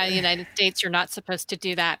the United States, you're not supposed to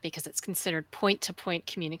do that because it's considered point-to-point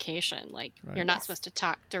communication. Like, right. You're not supposed to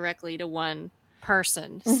talk directly to one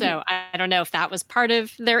person. Mm-hmm. So I don't know if that was part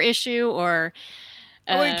of their issue, or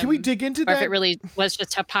wait, can we dig into that? Or if it really was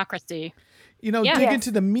just hypocrisy. Dig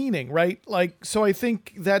into the meaning, right? Like, so I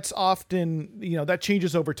think that's often, that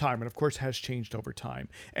changes over time, and of course has changed over time.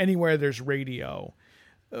 Anywhere there's radio,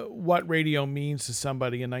 what radio means to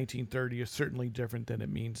somebody in 1930 is certainly different than it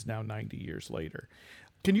means now 90 years later.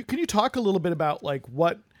 Can you talk a little bit about like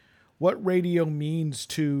what radio means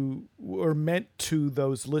to, or meant to,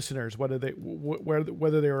 those listeners, whether they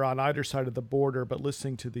were on either side of the border but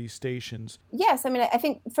listening to these stations? Yes, I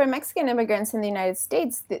think for Mexican immigrants in the United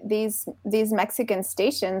States, these Mexican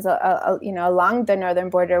stations, along the northern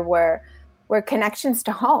border were connections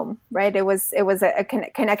to home, right? It was a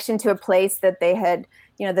connection to a place that they had,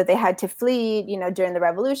 that they had to flee, during the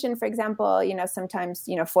revolution, for example, sometimes,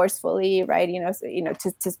 forcefully, right?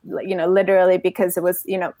 To literally, because it was,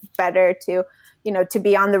 better to, to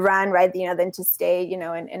be on the run, right? Than to stay,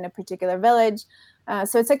 in a particular village.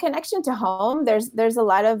 So it's a connection to home. There's a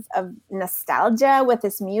lot of nostalgia with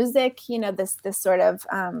this music, this sort of,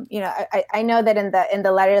 I know that in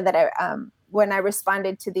the letter that I, when I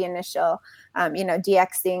responded to the initial,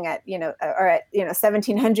 DXing at, or at,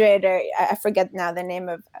 1700, or I forget now the name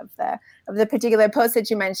of the particular post that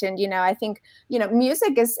you mentioned, I think,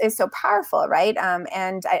 music is so powerful, right?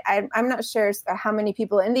 And I'm not sure how many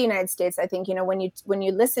people in the United States, I think, when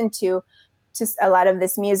you listen to just a lot of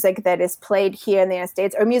this music that is played here in the United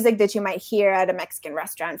States, or music that you might hear at a Mexican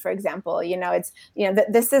restaurant, for example. It's,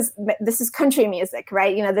 this is country music,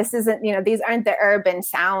 right? This isn't, these aren't the urban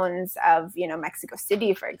sounds of, Mexico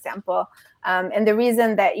City, for example. And the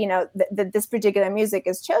reason that, this particular music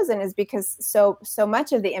is chosen is because so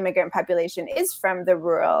much of the immigrant population is from the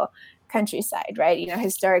rural countryside, right?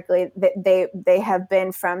 Historically, they have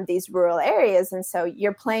been from these rural areas. And so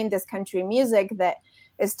you're playing this country music that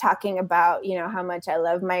is talking about, how much I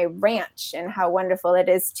love my ranch and how wonderful it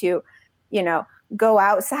is to, go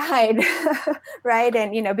outside, right?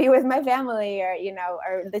 And, be with my family, or,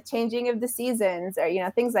 or the changing of the seasons,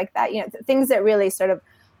 or, things like that, things that really sort of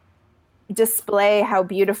display how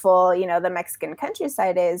beautiful, the Mexican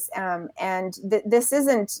countryside is. And this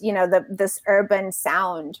isn't, this urban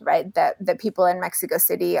sound, right, that people in Mexico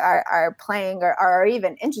City are playing or are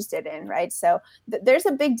even interested in, right? So there's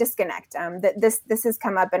a big disconnect. This has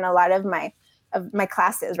come up in a lot of my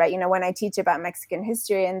classes, right? When I teach about Mexican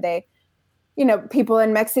history, and they, people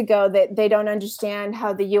in Mexico, that they don't understand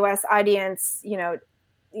how the U.S. audience,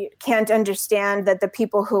 can't understand that the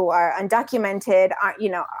people who are undocumented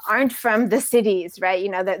aren't from the cities, right?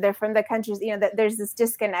 That they're from the countries, that there's this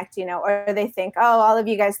disconnect, or they think, oh, all of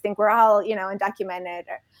you guys think we're all, undocumented,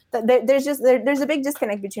 or there's a big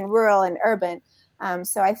disconnect between rural and urban.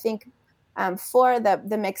 So I think for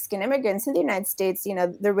the Mexican immigrants in the United States,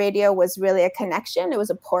 the radio was really a connection. It was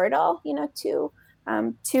a portal, to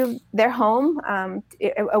their home,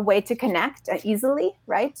 a way to connect easily,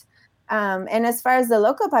 right? And as far as the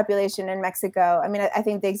local population in Mexico, I mean, I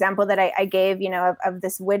think the example that I gave, of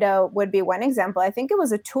this widow would be one example. I think it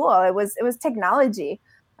was a tool. It was technology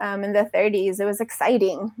in the 30s. It was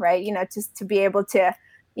exciting, right? Just to be able to,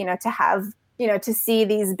 to have, to see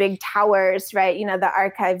these big towers, right? The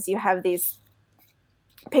archives, you have these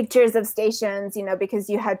pictures of stations, because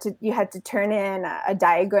you had to turn in a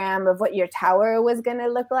diagram of what your tower was going to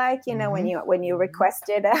look like, mm-hmm. when you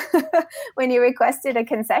requested a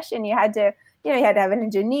concession, you had to have an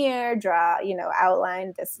engineer draw,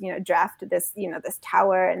 outline this, draft this, this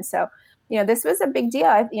tower. And so, this was a big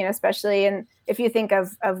deal, especially if you think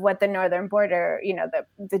of what the northern border,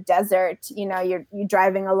 the desert, you're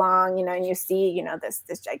driving along, and you see, this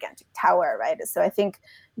gigantic tower, right? So I think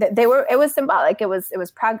that it was symbolic. It was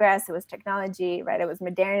progress, it was technology, right? It was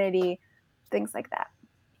modernity, things like that.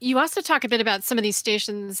 You also talk a bit about some of these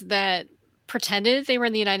stations that pretended they were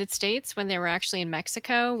in the United States when they were actually in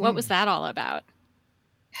Mexico. What was that all about?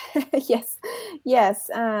 Yes.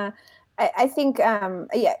 I think,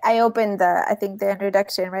 I opened the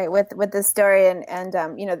introduction, right, with the story, and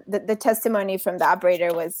the testimony from the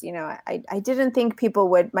operator was, I didn't think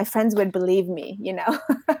my friends would believe me,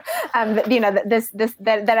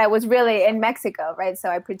 that I was really in Mexico, right? So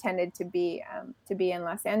I pretended to be in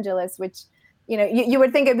Los Angeles, which, you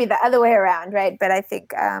would think it'd be the other way around, right? But I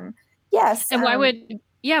think, yes. And why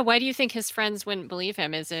do you think his friends wouldn't believe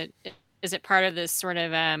him? Is it part of this sort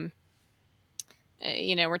of,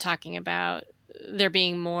 we're talking about there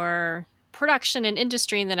being more production and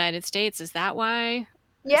industry in the United States. Is that why?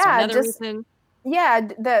 Yeah, reason? Yeah,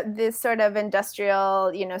 the sort of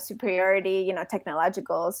industrial, superiority,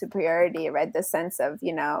 technological superiority, right? The sense of,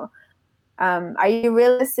 are you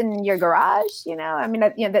realist in your garage? I mean,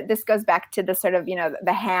 this goes back to the sort of,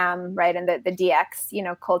 the ham, right? And the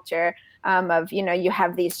DX, culture of, you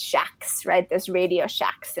have these shacks, right? This radio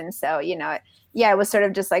shacks. And so, it was sort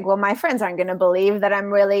of just like, well, my friends aren't going to believe that I'm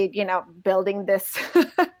really, building this,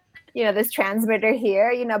 this transmitter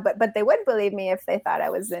here, but they would believe me if they thought I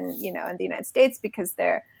was in the United States, because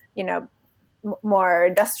they're, more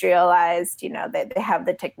industrialized, they have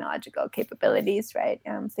the technological capabilities, right?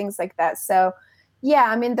 Things like that. So, yeah,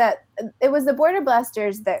 I mean, that it was the border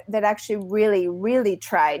blasters that actually really, really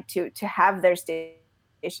tried to have their station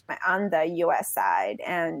on the U.S. side,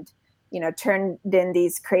 and turned in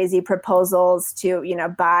these crazy proposals to,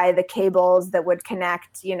 buy the cables that would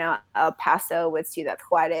connect, El Paso with Ciudad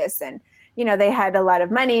Juarez. And, they had a lot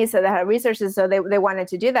of money, so they had resources, so they wanted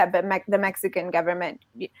to do that. But the Mexican government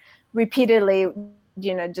repeatedly,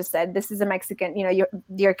 just said, this is a Mexican,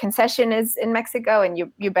 your concession is in Mexico, and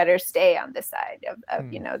you better stay on this side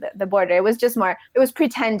of the border. It was just more, it was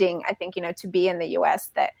pretending, I think, to be in the U.S.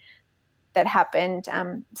 that happened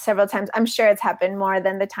several times. I'm sure it's happened more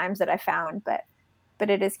than the times that I found, but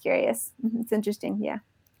it is curious. It's interesting. Yeah.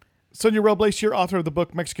 Sonia Robles, you're author of the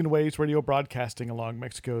book Mexican Waves, Radio Broadcasting Along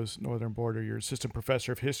Mexico's Northern Border. You're assistant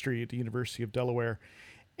professor of history at the University of Delaware.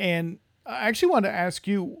 And I actually want to ask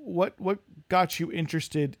you what got you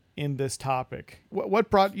interested in this topic? What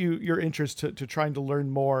brought your interest to trying to learn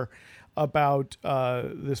more about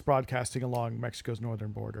this broadcasting along Mexico's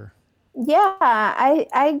northern border? Yeah,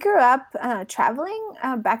 I grew up traveling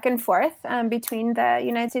back and forth between the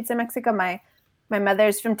United States and Mexico. My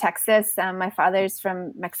mother's from Texas. My father's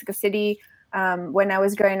from Mexico City. When I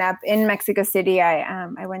was growing up in Mexico City,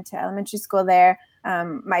 I went to elementary school there.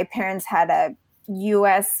 My parents had a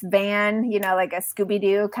U.S. van, like a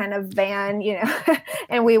Scooby-Doo kind of van,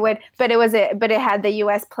 and but it had the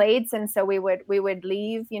U.S. plates, and so we would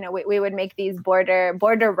leave, we would make these border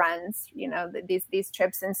runs, these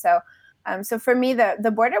trips, and so. So for me,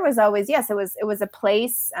 the border was always, yes, it was a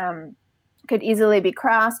place, could easily be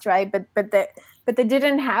crossed, right? But they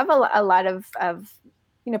didn't have a lot of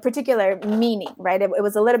particular meaning, right? It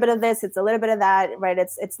was a little bit of this, it's a little bit of that, right?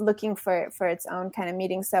 It's looking for its own kind of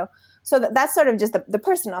meaning. So that's sort of just the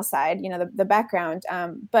personal side, the background.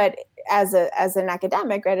 But as an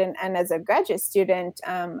academic, right, and as a graduate student,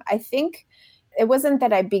 I think it wasn't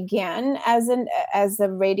that I began as a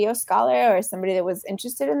radio scholar or somebody that was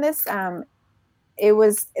interested in this. It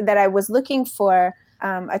was that I was looking for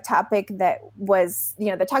a topic that was,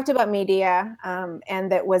 that talked about media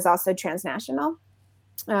and that was also transnational.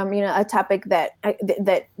 A topic that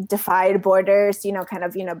defied borders, kind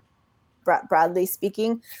of, broadly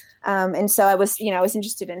speaking. And so I was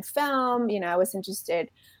interested in film, I was interested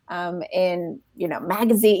in,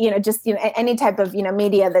 magazine, just, any type of,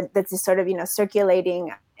 media that's just sort of,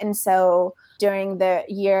 circulating. And so during the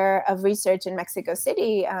year of research in Mexico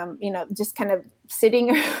City, just kind of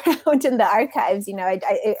sitting around in the archives,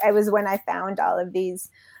 I was when I found all of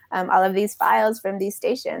these files from these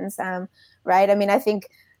stations. Right. I mean, I think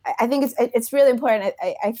it's really important.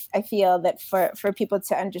 I feel that for people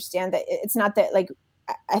to understand that it's not that, like,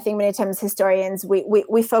 I think many times historians,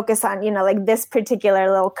 we focus on, like this particular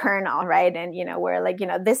little kernel, right? And, where like,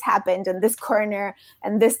 this happened in this corner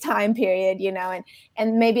and this time period,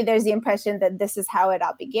 and maybe there's the impression that this is how it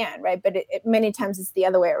all began, right? But it many times it's the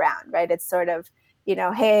other way around, right? It's sort of,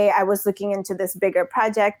 hey, I was looking into this bigger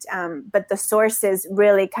project, but the sources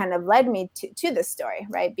really kind of led me to this story,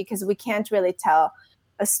 right? Because we can't really tell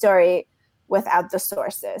a story without the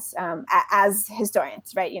sources. As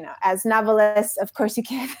historians, right? As novelists, of course you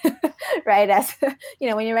can, right? As,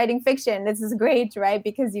 when you're writing fiction, this is great, right?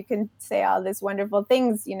 Because you can say all these wonderful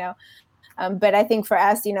things, but I think for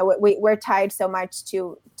us, we're tied so much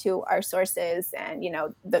to our sources and,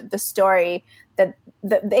 the story, that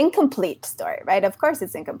the incomplete story, right? Of course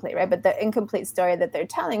it's incomplete, right? But the incomplete story that they're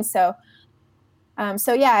telling. So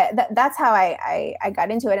yeah, that's how I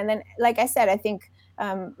got into it. And then, like I said, I think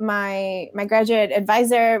my graduate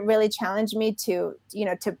advisor really challenged me to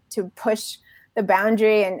push the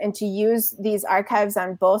boundary and to use these archives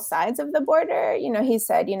on both sides of the border. He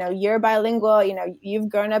said, you're bilingual, you've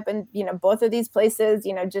grown up in, both of these places,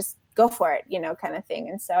 just go for it, kind of thing.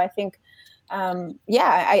 And so I think,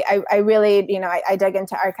 I really, I dug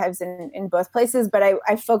into archives in both places, but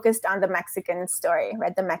I focused on the Mexican story,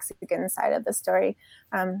 right? The Mexican side of the story.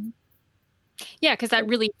 Yeah, because that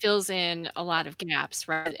really fills in a lot of gaps,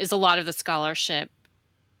 right? Is a lot of the scholarship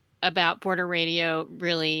about border radio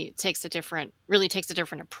really takes a different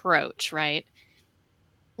approach, right?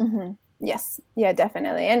 Mm-hmm. Yes, yeah,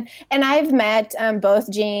 definitely. And I've met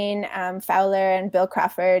both Jean Fowler and Bill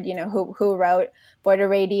Crawford, who wrote Border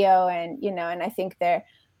Radio, and and I think they're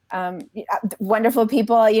wonderful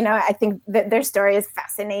people. I think that their story is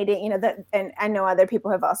fascinating. And I know other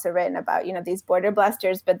people have also written about these border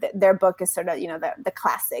blasters, but their book is sort of the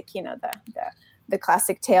classic, the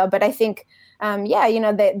classic tale. But I think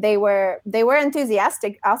they were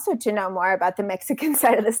enthusiastic also to know more about the Mexican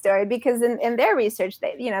side of the story, because in their research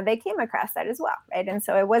they came across that as well, right? And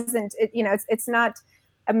so it wasn't it's not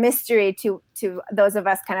a mystery to those of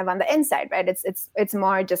us kind of on the inside, right? It's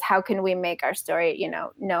more just how can we make our story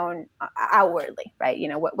known outwardly, right?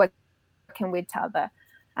 What can we tell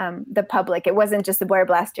the public? It wasn't just the border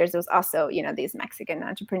blasters, it was also these Mexican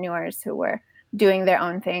entrepreneurs who were doing their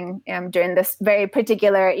own thing during this very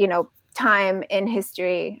particular time in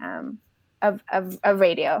history of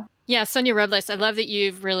radio. Yeah, Sonia Robles, I love that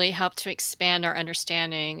you've really helped to expand our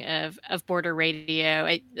understanding of border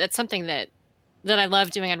radio. That's something that I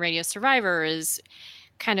love doing on Radio Survivor, is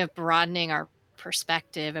kind of broadening our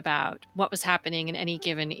perspective about what was happening in any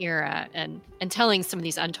given era and telling some of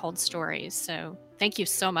these untold stories. So thank you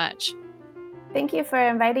so much. Thank you for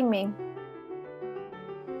inviting me.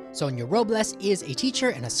 Sonia Robles is a teacher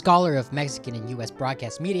and a scholar of Mexican and U.S.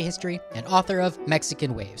 broadcast media history and author of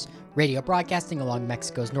Mexican Waves, radio broadcasting along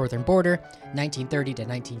Mexico's northern border, 1930 to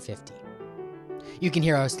 1950. You can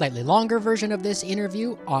hear a slightly longer version of this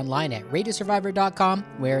interview online at radiosurvivor.com,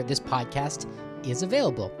 where this podcast is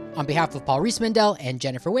available. On behalf of Paul Riismandel and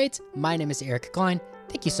Jennifer Waits, my name is Eric Klein.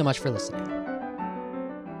 Thank you so much for listening.